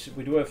that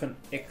we do have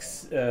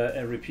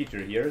a repeater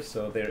here,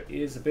 so there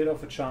is a bit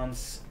of a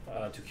chance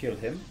to kill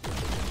him.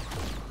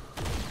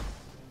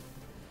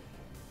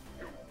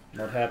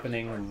 Not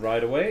happening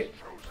right away.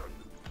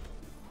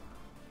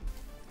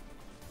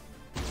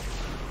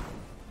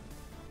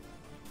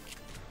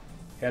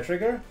 Hair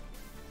trigger?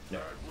 No.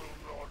 That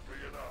will not be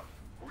enough.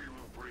 We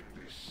will bring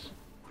this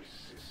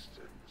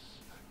resistance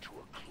to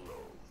a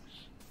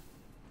close.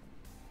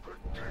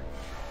 Protect your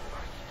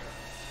master.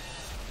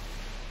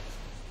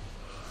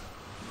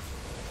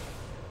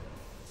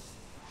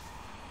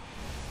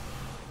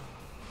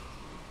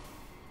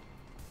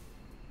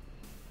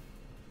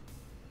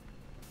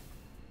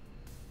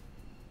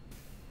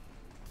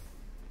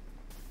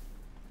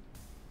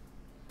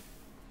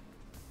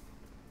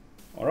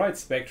 Alright,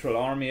 Spectral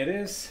Army it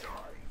is. Die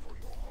for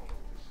your hollow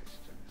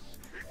resistance.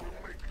 It will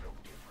make no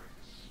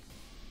difference.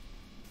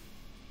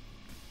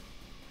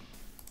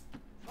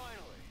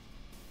 Finally.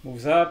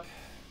 Moves up.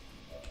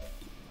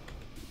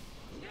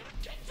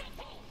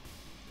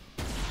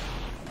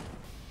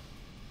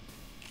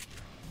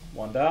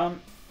 One down.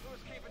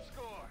 Who's keeping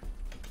score?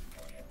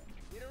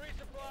 Need a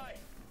resupply.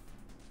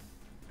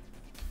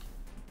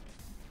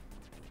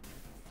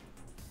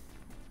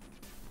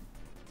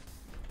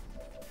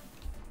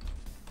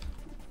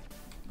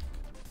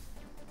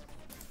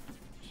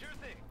 Sure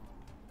thing.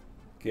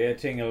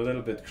 Getting a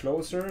little bit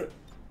closer.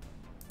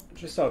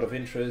 Just out of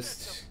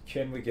interest,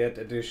 can we get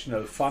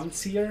additional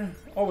funds here?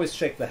 Always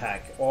check the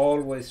hack.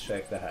 Always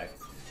check the hack.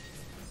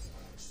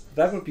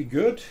 That would be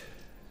good.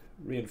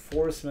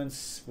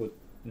 Reinforcements would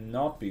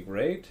not be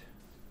great.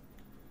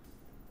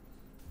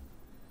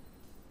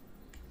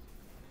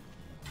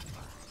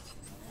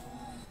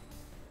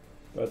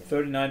 But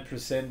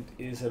 39%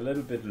 is a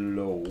little bit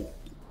low.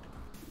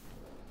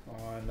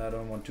 And I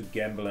don't want to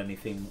gamble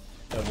anything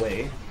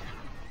away.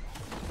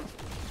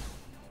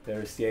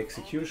 There's the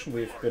execution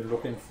we've been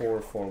looking for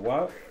a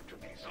while. To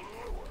these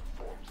lower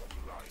forms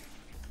of life.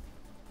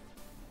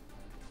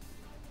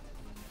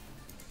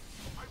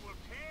 I will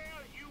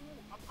tear you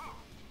apart.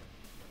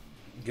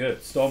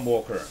 Good,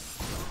 Stormwalker.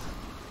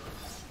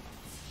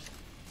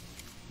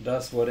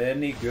 Does what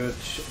any good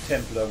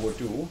Templar would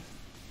do.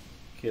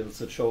 Kills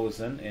the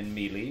Chosen in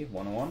melee,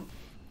 1-on-1.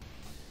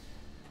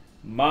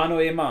 Mano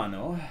a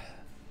mano.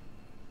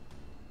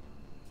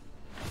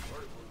 I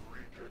will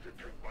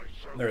rededicate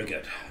myself Very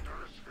good. to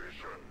this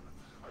vision.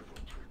 I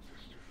will treat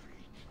this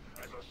defeat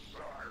as a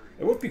sign.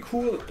 It would be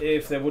cool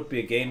if there would be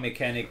a game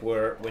mechanic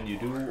where when you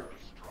do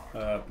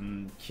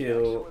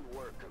kill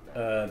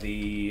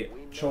the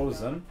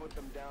Chosen,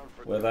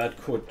 where that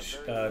could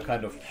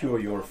kind of cure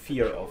your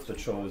fear of the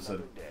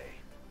Chosen,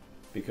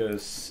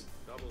 because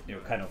you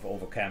kind of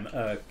overcame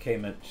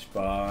it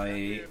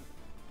by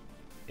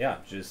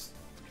just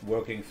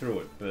working through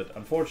it. But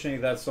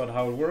unfortunately that's not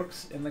how it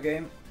works in the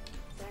game.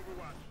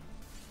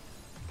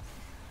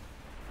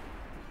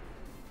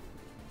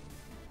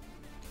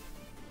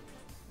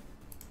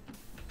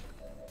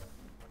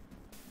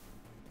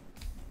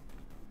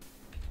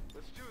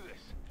 Let's do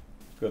this.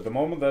 Good. The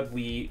moment that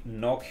we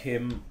knock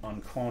him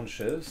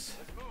unconscious,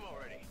 Let's move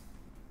already.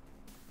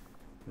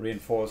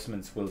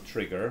 reinforcements will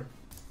trigger.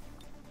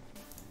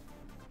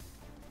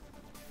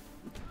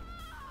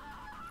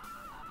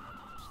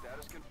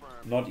 Status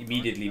confirmed. Not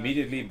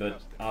immediately,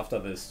 but after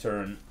this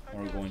turn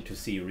we're going to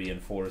see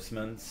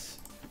reinforcements.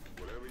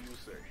 Whatever you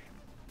say.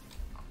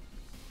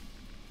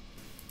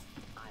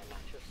 I am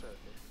at your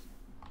service.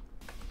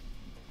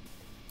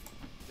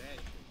 Thank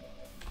you.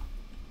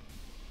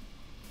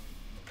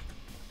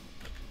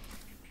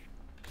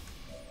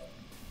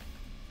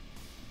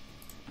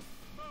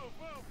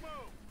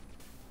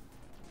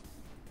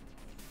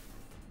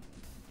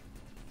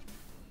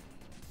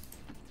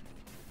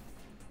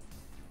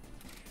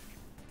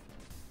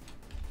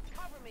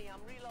 Cover me,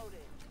 I'm reloading.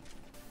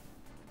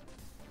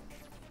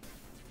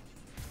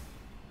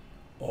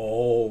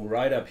 Oh,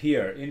 right up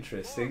here.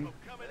 Interesting.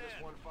 Menace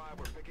 1-5,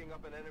 we're picking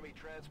up an enemy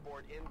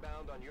transport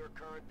inbound on your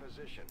current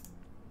position.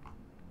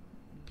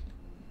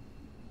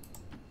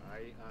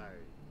 Aye,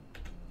 aye.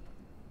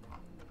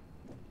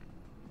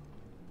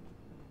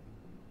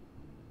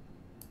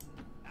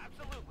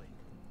 Absolutely.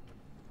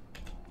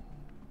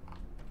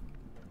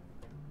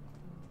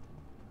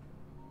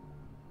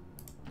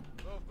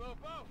 Move, move,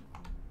 move.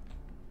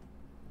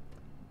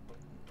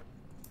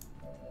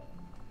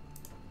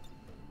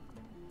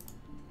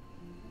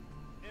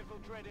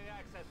 Infiltrating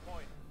access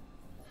point.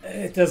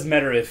 It doesn't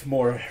matter if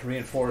more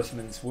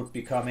reinforcements would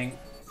be coming.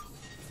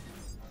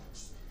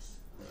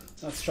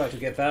 Let's try to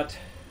get that.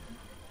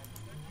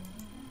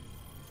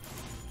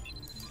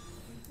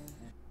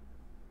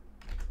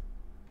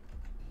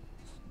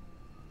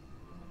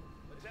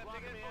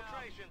 Attempting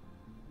infiltration.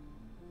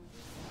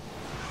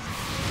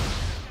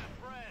 Got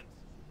friends.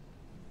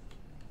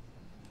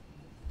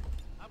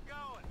 I'm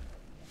going.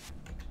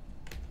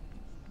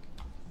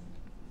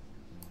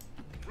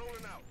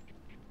 Rolling out.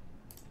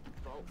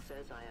 Vault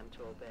says I am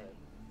to obey.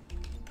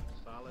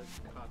 Solid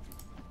copy.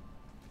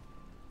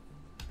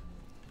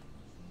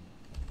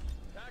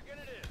 Packing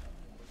it in.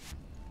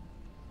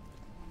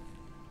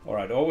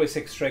 Alright, always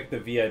extract the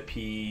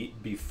VIP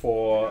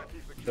before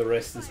the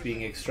rest is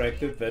being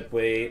extracted. That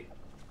way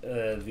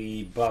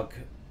the bug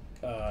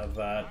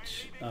that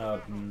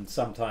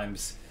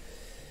sometimes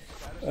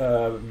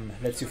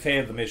lets you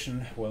fail the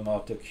mission will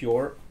not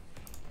occur.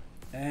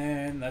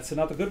 And that's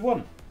another good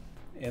one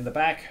in the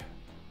back.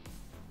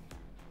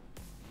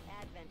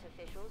 Advent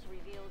officials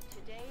revealed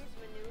today's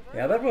maneuver.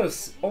 Yeah, that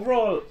was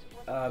overall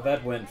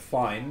that went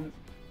fine.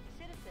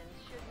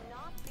 Citizens should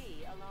not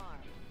be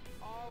alarmed.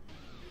 All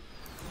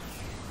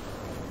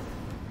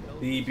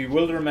The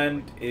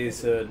bewilderment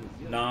is a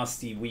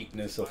nasty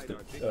weakness of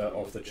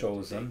the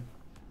Chosen.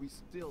 We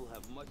still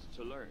have much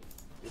to learn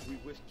if we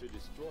wish to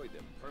destroy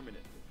them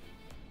permanently.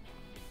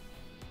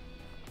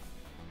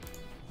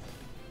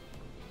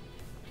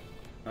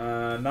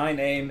 9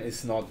 aim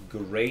is not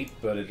great,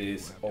 but it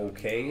is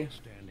okay.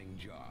 Outstanding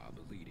job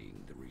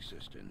leading the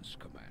resistance,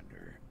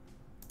 Commander.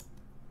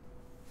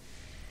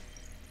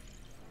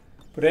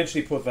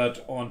 Potentially put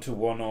that onto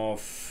one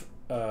of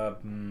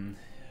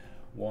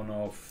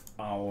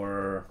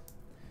our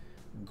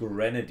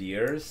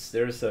grenadiers.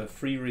 There's a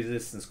free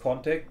resistance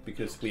contact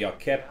because we are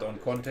kept on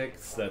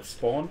contacts that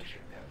spawned.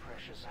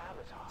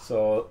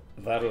 So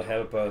that'll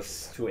help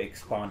us to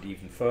expand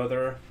even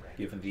further,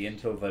 given the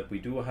intel that we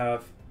do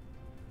have.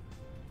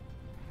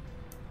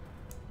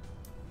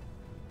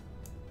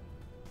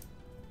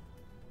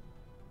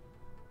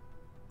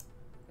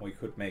 We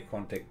could make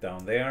contact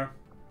down there.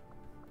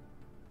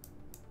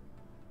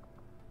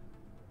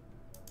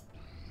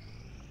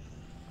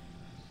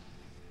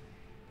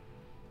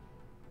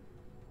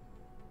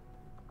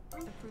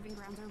 The proving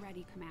grounds are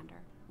ready, Commander.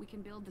 We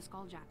can build the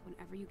Skulljack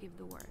whenever you give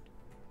the word.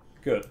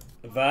 Good.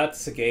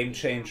 That's a game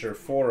changer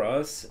for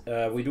us.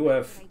 We do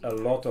have a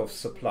lot of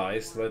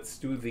supplies. Let's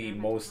do the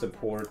most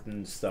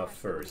important stuff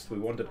first. We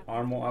wanted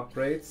armor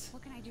upgrades.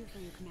 What can I do for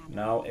you, Commander?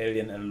 Now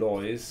alien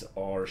alloys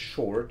are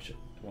short.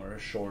 We're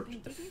short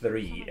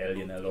 3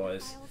 alien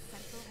alloys.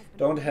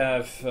 Don't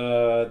have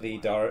the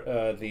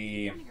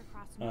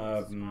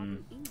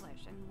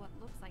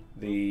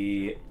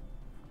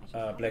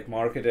black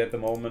market at the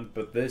moment,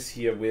 but this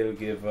here will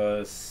give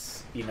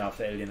us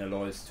enough alien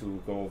alloys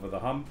to go over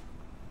the hump.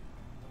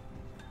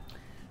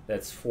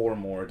 That's 4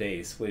 more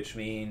days, which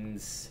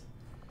means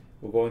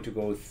we're going to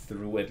go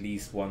through at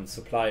least one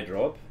supply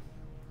drop.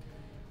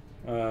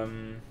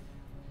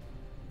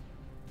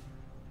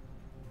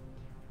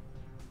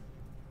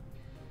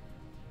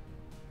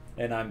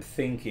 And I'm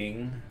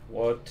thinking,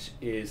 what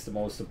is the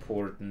most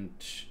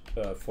important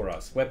for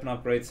us? Weapon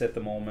upgrades at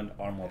the moment,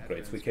 armor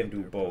upgrades. We can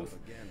do both.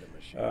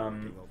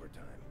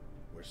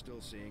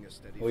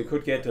 We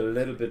could get a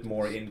little bit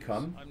more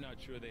income. I'm not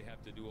sure they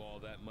have to do all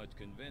that much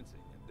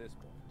convincing at this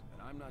point.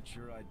 And I'm not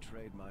sure I'd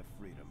trade my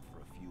freedom for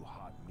a few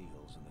hot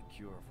meals and the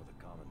cure for the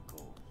common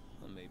cold.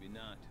 Well, maybe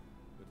not.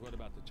 But what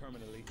about the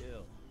terminally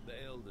ill, the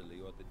elderly,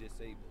 or the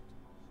disabled?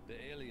 The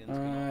aliens can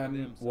offer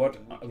them what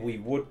something we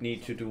can't. would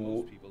need to Something do.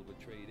 most people would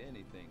trade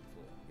anything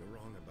for. You're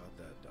wrong about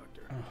that,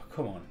 Doctor. Oh,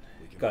 come on,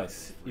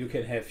 guys! You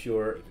can have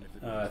your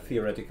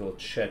theoretical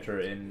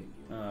chatter in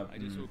I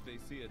just hope they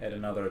see it at that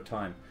another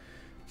time.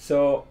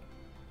 So,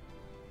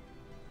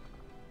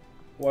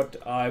 what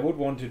I would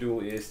want to do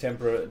is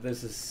temper.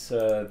 This is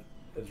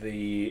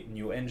the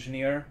new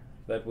engineer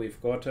that we've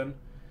gotten.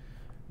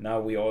 Now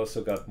we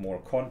also got more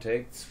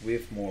contacts.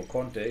 With more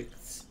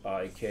contacts,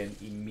 I can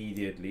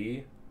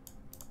immediately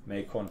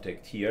make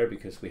contact here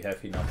because we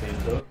have enough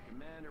intel.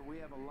 Commander, we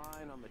have a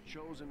line on the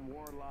chosen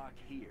warlock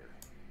here.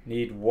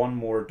 Need 1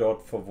 more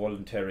dot for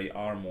voluntary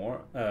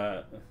armor,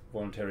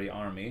 voluntary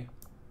army.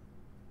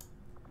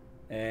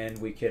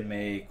 And we can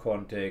make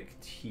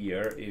contact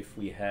here if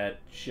we had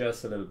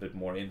just a little bit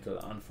more intel.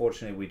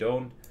 Unfortunately, we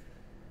don't,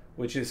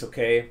 which is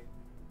okay.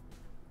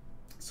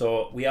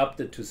 So we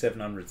upped it to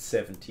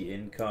 770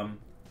 income.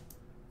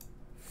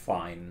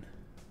 Fine.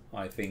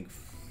 I think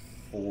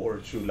for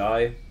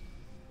July,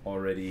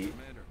 already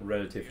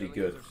relatively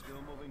good.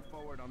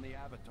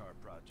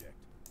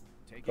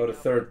 Got a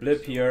third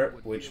blip here,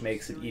 which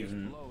makes it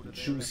even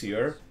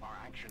juicier. Our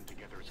action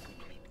together is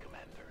complete,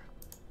 Commander.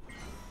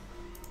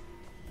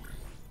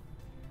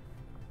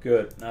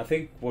 Good. I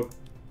think what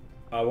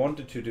I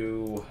wanted to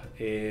do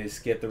is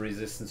get the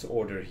resistance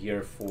order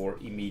here for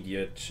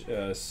immediate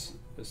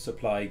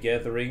supply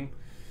gathering.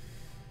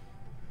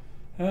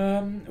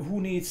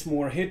 Who needs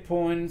more hit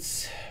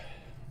points?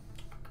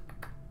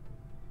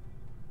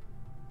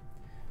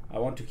 I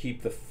want to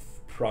keep the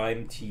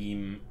prime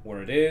team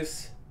where it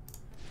is.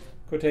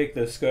 Could take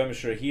the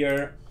skirmisher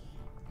here.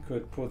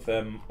 Could put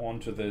them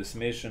onto this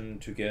mission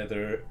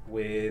together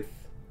with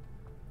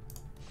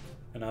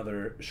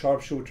another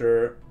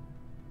sharpshooter.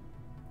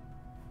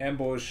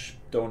 Ambush,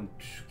 don't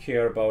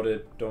care about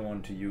it, don't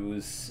want to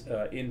use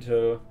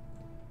intel.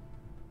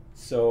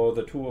 So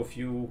the two of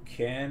you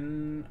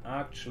can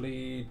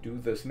actually do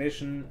this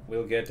mission.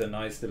 We'll get a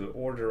nice little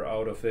order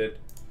out of it.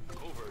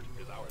 Covert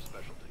is our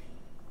specialty.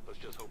 Let's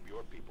just hope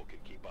your people can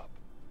keep up.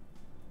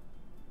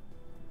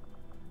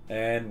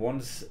 And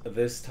once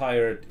this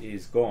turret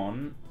is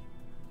gone,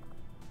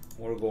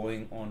 we're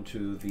going on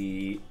to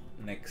the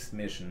next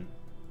mission.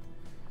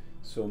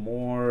 So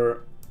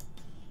more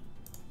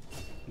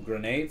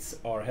grenades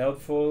are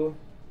helpful.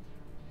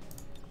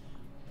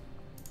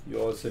 You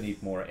also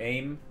need more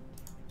aim.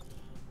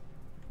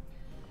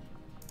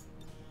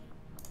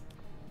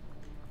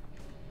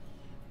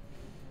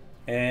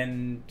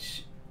 And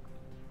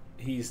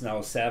he's now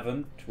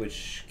 7th,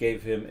 which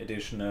gave him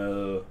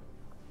additional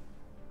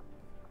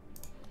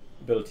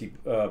ability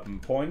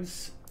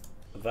points.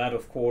 That,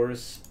 of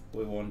course,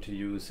 we want to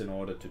use in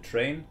order to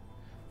train.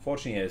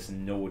 Fortunately, he has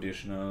no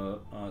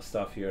additional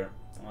stuff here.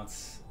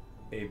 That's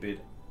a bit...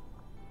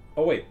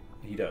 Oh wait,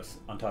 he does.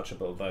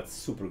 Untouchable. That's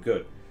super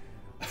good.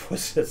 I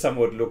was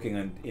somewhat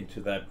looking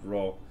into that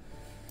raw.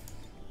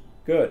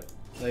 Good.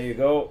 There you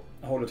go.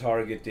 Hold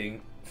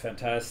targeting.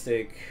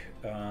 Fantastic.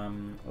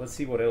 Let's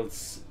see what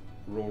else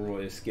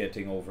Roro is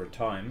getting over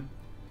time.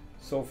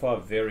 So far,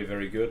 very,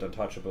 very good.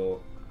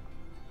 Untouchable.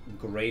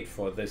 Great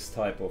for this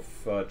type of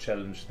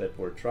challenge that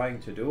we're trying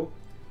to do.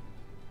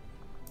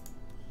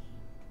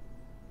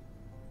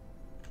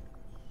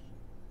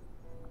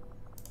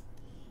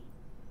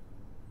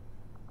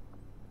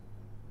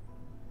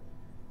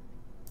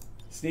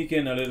 Sneak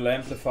in a little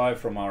amplify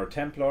from our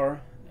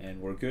Templar,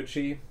 and we're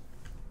Gucci.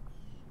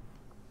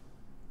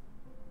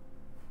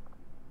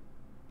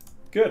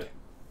 Good.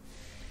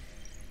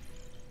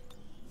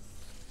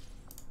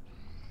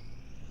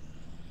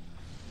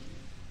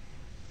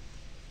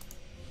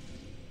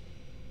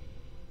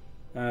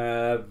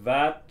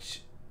 That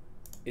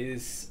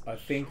is, I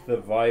think, the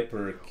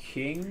Viper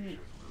King.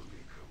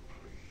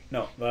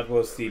 No, that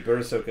was the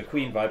Berserker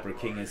Queen. Viper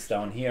King is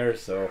down here,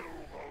 so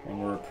when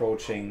we're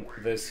approaching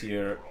this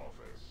here,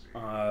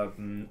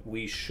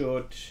 we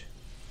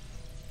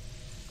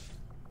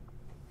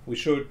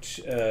should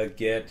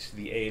get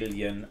the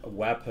alien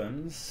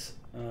weapons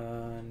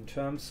in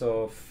terms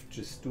of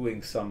just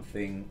doing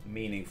something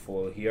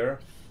meaningful here.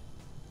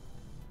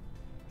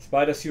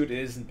 Spider suit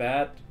isn't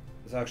bad.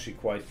 It's actually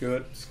quite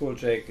good.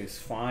 Skulljack is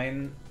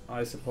fine,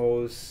 I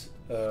suppose.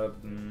 I'll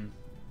have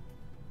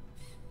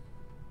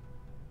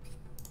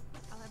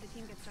the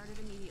team get started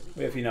immediately.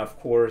 We have enough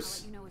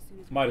cores. I'll let you know as soon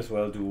as Might as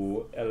well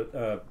do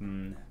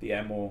the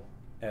ammo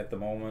at the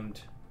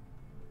moment.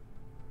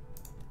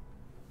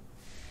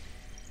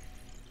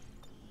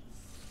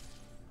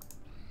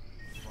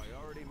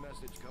 Priority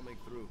message coming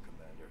through,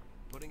 Commander.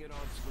 Putting it on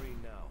screen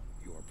now.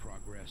 Your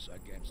progress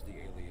against the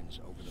aliens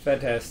over the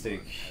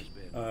Fantastic. has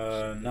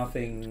been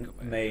Nothing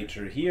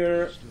major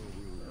here.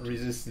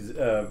 Resistance,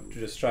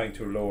 just trying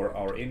to lower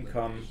our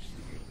income.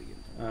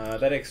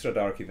 That extra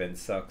dark event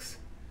sucks.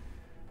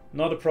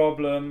 Not a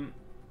problem.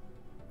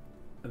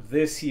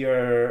 This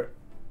here,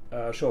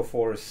 show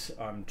force,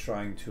 I'm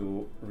trying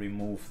to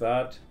remove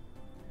that.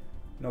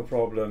 No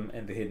problem.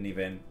 And the hidden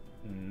event,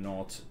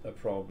 not a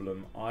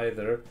problem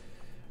either.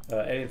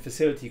 Alien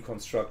facility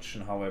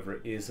construction, however,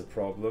 is a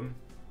problem.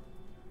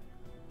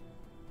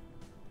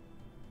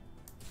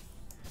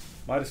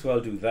 Might as well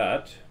do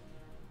that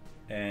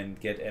and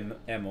get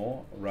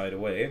ammo right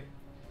away.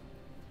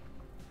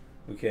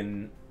 We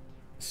can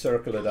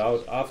circle it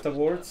out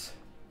afterwards.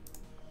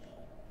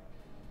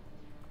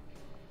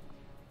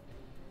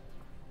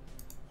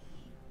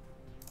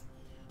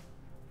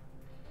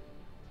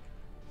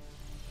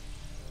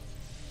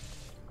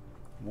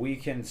 We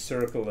can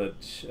circle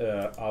it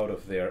out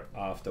of there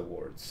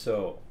afterwards.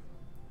 So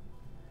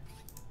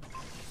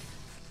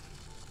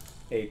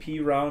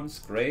AP rounds,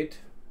 great.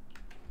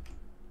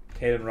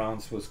 Talon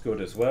rounds was good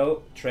as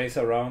well.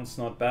 Tracer rounds,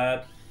 not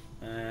bad.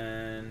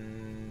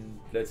 And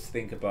let's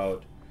think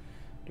about,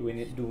 do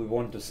we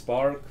want the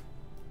spark?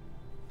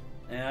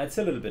 It's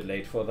a little bit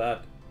late for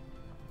that.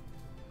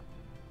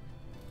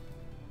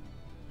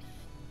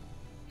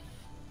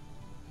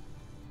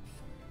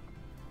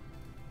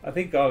 I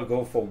think I'll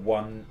go for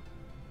one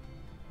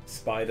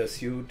spider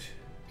suit.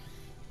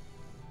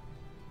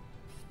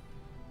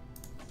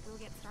 We'll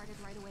get started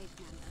right away,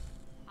 Commander.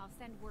 I'll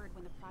send word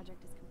when the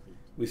project is complete.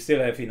 We still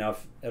have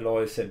enough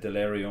alloys and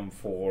delirium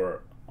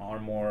for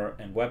armor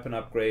and weapon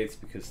upgrades,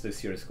 because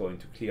this year is going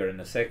to clear in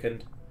a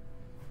second.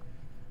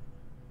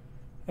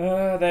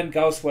 Then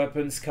Gauss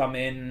weapons come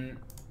in,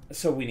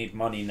 so we need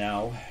money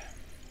now.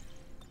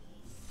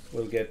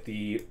 We'll get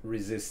the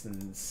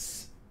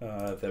resistance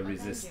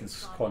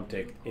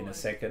contact in a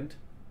second.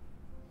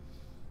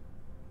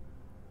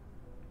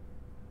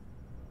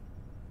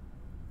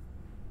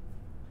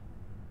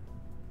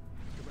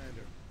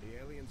 Commander,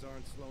 the aliens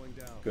aren't slowing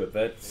down. Good,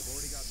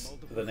 that's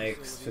the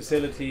next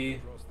facility.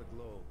 Across the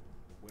globe.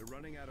 We're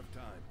running out of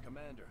time.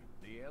 Commander,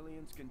 the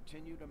aliens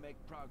continue to make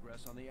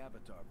progress on the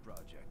Avatar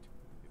project.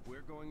 If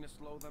we're going to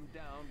slow them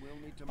down, we'll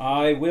need to...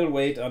 I will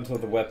wait until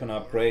the weapon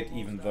upgrade,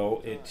 even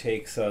though it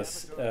takes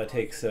us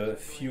takes a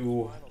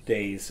few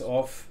days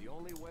off,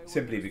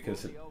 simply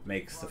because it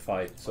makes the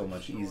fight so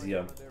much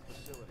easier.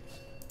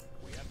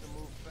 We have to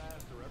move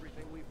fast or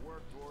everything we've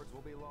worked towards will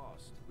be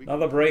lost.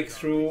 Another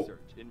breakthrough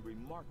In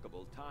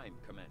remarkable time,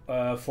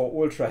 Commander.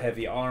 for ultra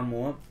heavy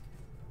armor.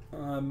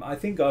 I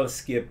think I'll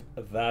skip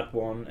that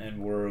one, and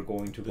we're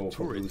going to go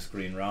for blue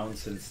screen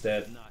rounds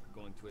instead. I'm not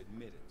going to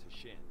admit it to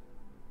Shen,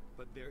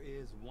 but there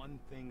is one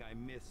thing I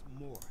miss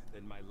more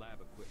than my lab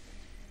equipment.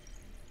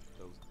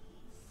 Those.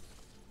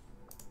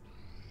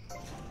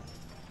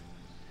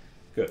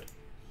 Good.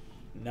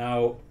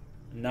 Now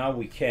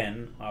we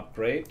can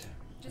upgrade,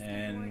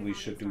 and we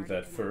should do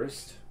that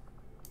first.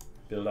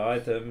 Build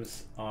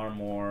items,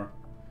 armor,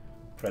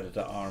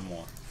 predator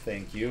armor.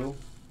 Thank you.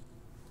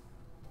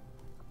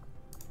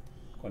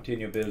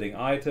 Continue building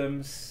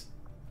items.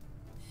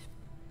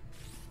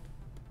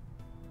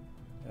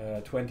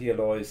 20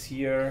 alloys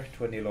here,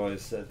 20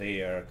 alloys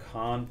there.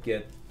 Can't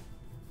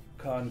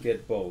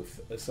get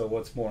both. So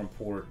what's more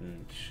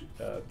important,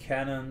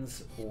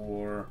 cannons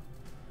or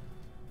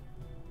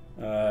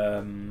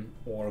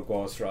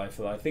Gauss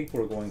rifle? I think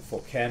we're going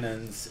for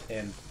cannons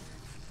and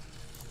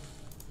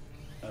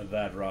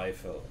that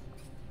rifle.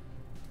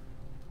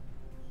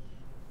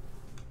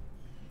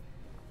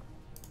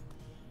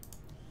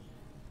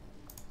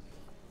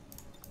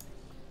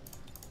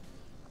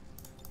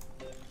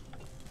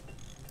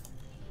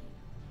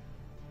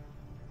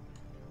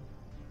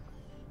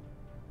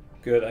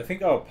 Good. I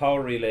think our power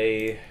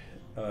relay,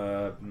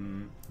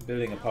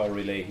 building a power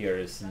relay here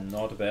is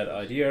not a bad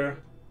idea.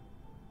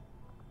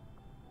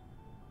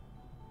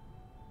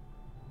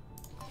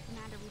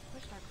 Commander, we've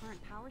pushed our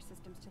current power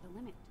systems to the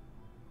limit.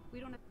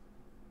 We don't have...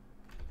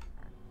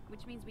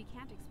 Which means we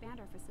can't expand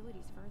our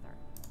facilities further.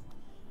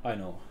 I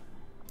know.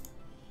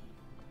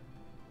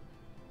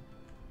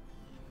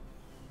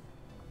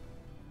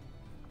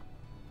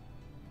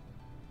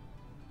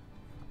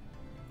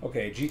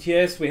 Okay,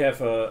 GTS, we have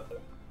a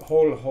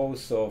whole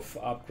host of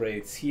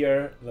upgrades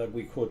here that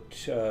we could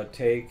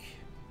take.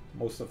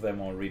 Most of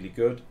them are really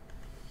good,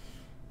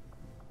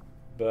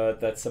 but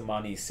that's a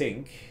money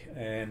sink,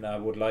 and I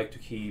would like to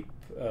keep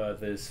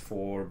this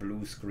for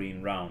blue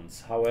screen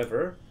rounds.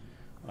 However,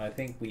 I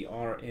think we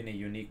are in a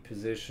unique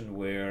position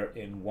where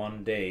in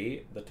one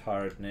day the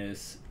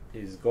tiredness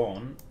is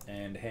gone,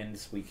 and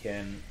hence we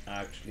can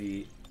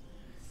actually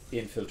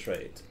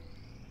infiltrate.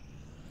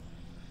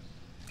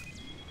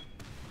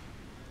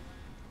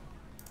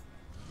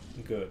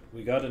 Good.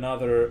 We got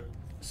another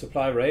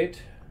supply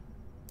rate.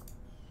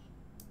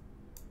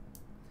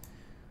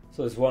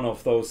 So it's one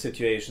of those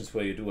situations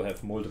where you do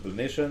have multiple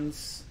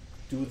missions.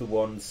 Do the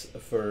ones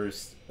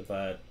first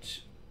that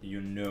you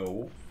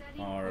know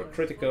are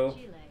critical.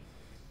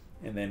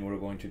 And then we're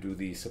going to do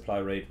the supply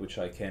rate, which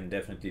I can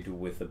definitely do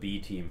with the B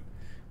team.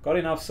 Got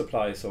enough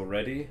supplies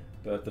already,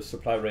 but the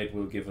supply rate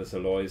will give us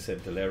alloys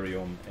and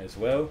delirium as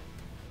well.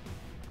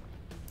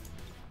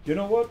 You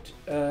know what?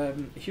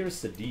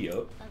 Here's the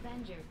deal.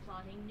 Avenger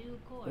plotting new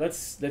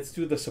course. Let's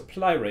do the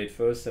supply rate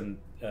first, and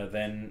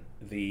then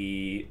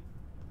the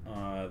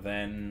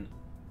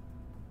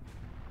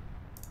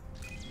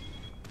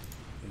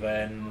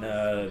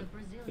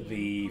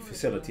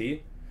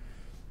facility,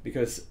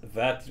 because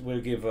that will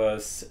give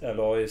us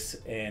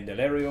alloys and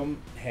delirium.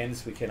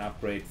 Hence, we can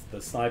upgrade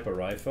the sniper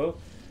rifle,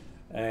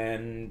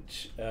 and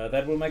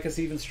that will make us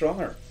even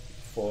stronger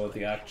for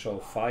the actual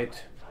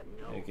fight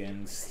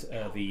against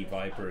the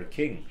Viper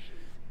King,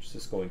 which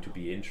is going to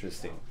be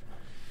interesting.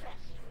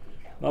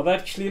 Now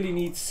that clearly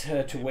needs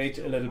to wait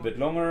a little bit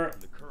longer.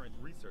 The current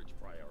research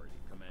priority,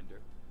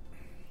 Commander.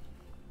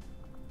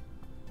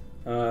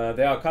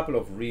 There are a couple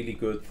of really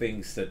good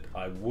things that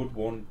I would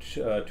want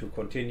to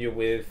continue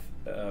with.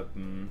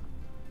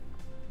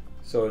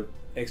 So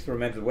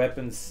experimental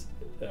weapons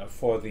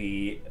for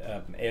the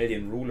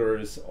alien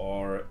rulers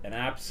are an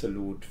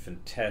absolute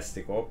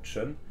fantastic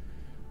option.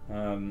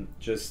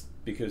 Just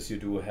because you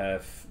do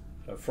have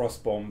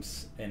frost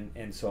bombs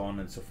and so on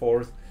and so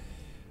forth.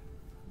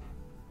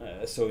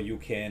 so you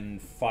can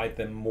fight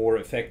them more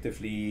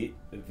effectively.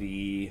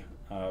 The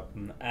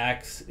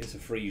axe is a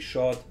free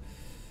shot,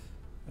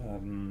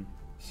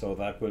 so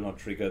that will not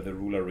trigger the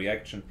ruler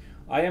reaction.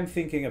 I am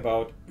thinking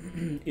about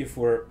if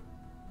we're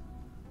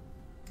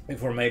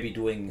maybe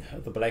doing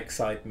the black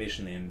side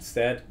mission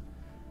instead,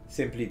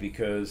 simply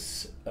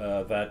because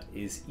that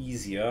is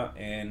easier,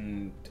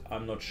 and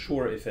I'm not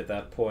sure if at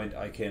that point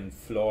I can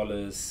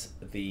flawless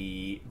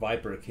the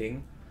Viper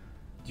King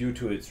due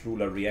to its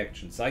ruler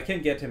reactions. I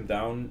can get him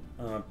down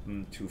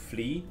to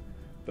flee,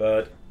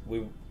 but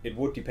it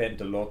would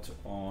depend a lot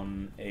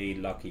on a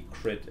lucky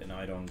crit, and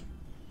I don't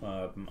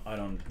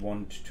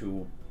want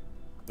to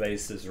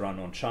base this run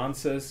on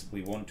chances.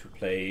 We want to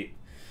play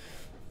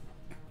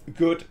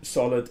good,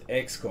 solid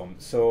XCOM.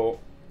 So,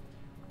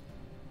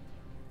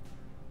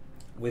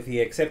 with the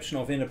exception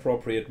of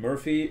inappropriate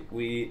Murphy,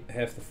 we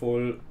have the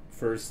full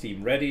first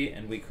team ready,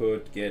 and we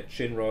could get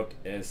Shinrod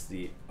as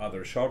the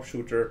other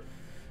sharpshooter,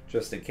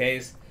 just in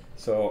case.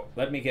 So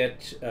let me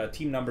get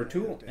team number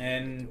 2,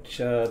 and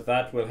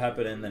that will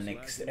happen in the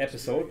next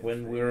episode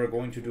when we're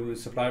going to do a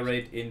supply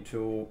raid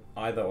into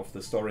either of the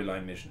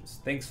storyline missions.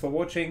 Thanks for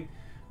watching,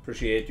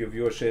 appreciate your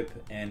viewership,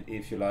 and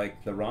if you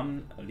like the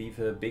run, leave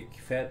a big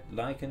fat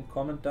like and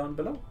comment down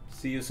below.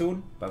 See you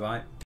soon, bye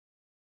bye.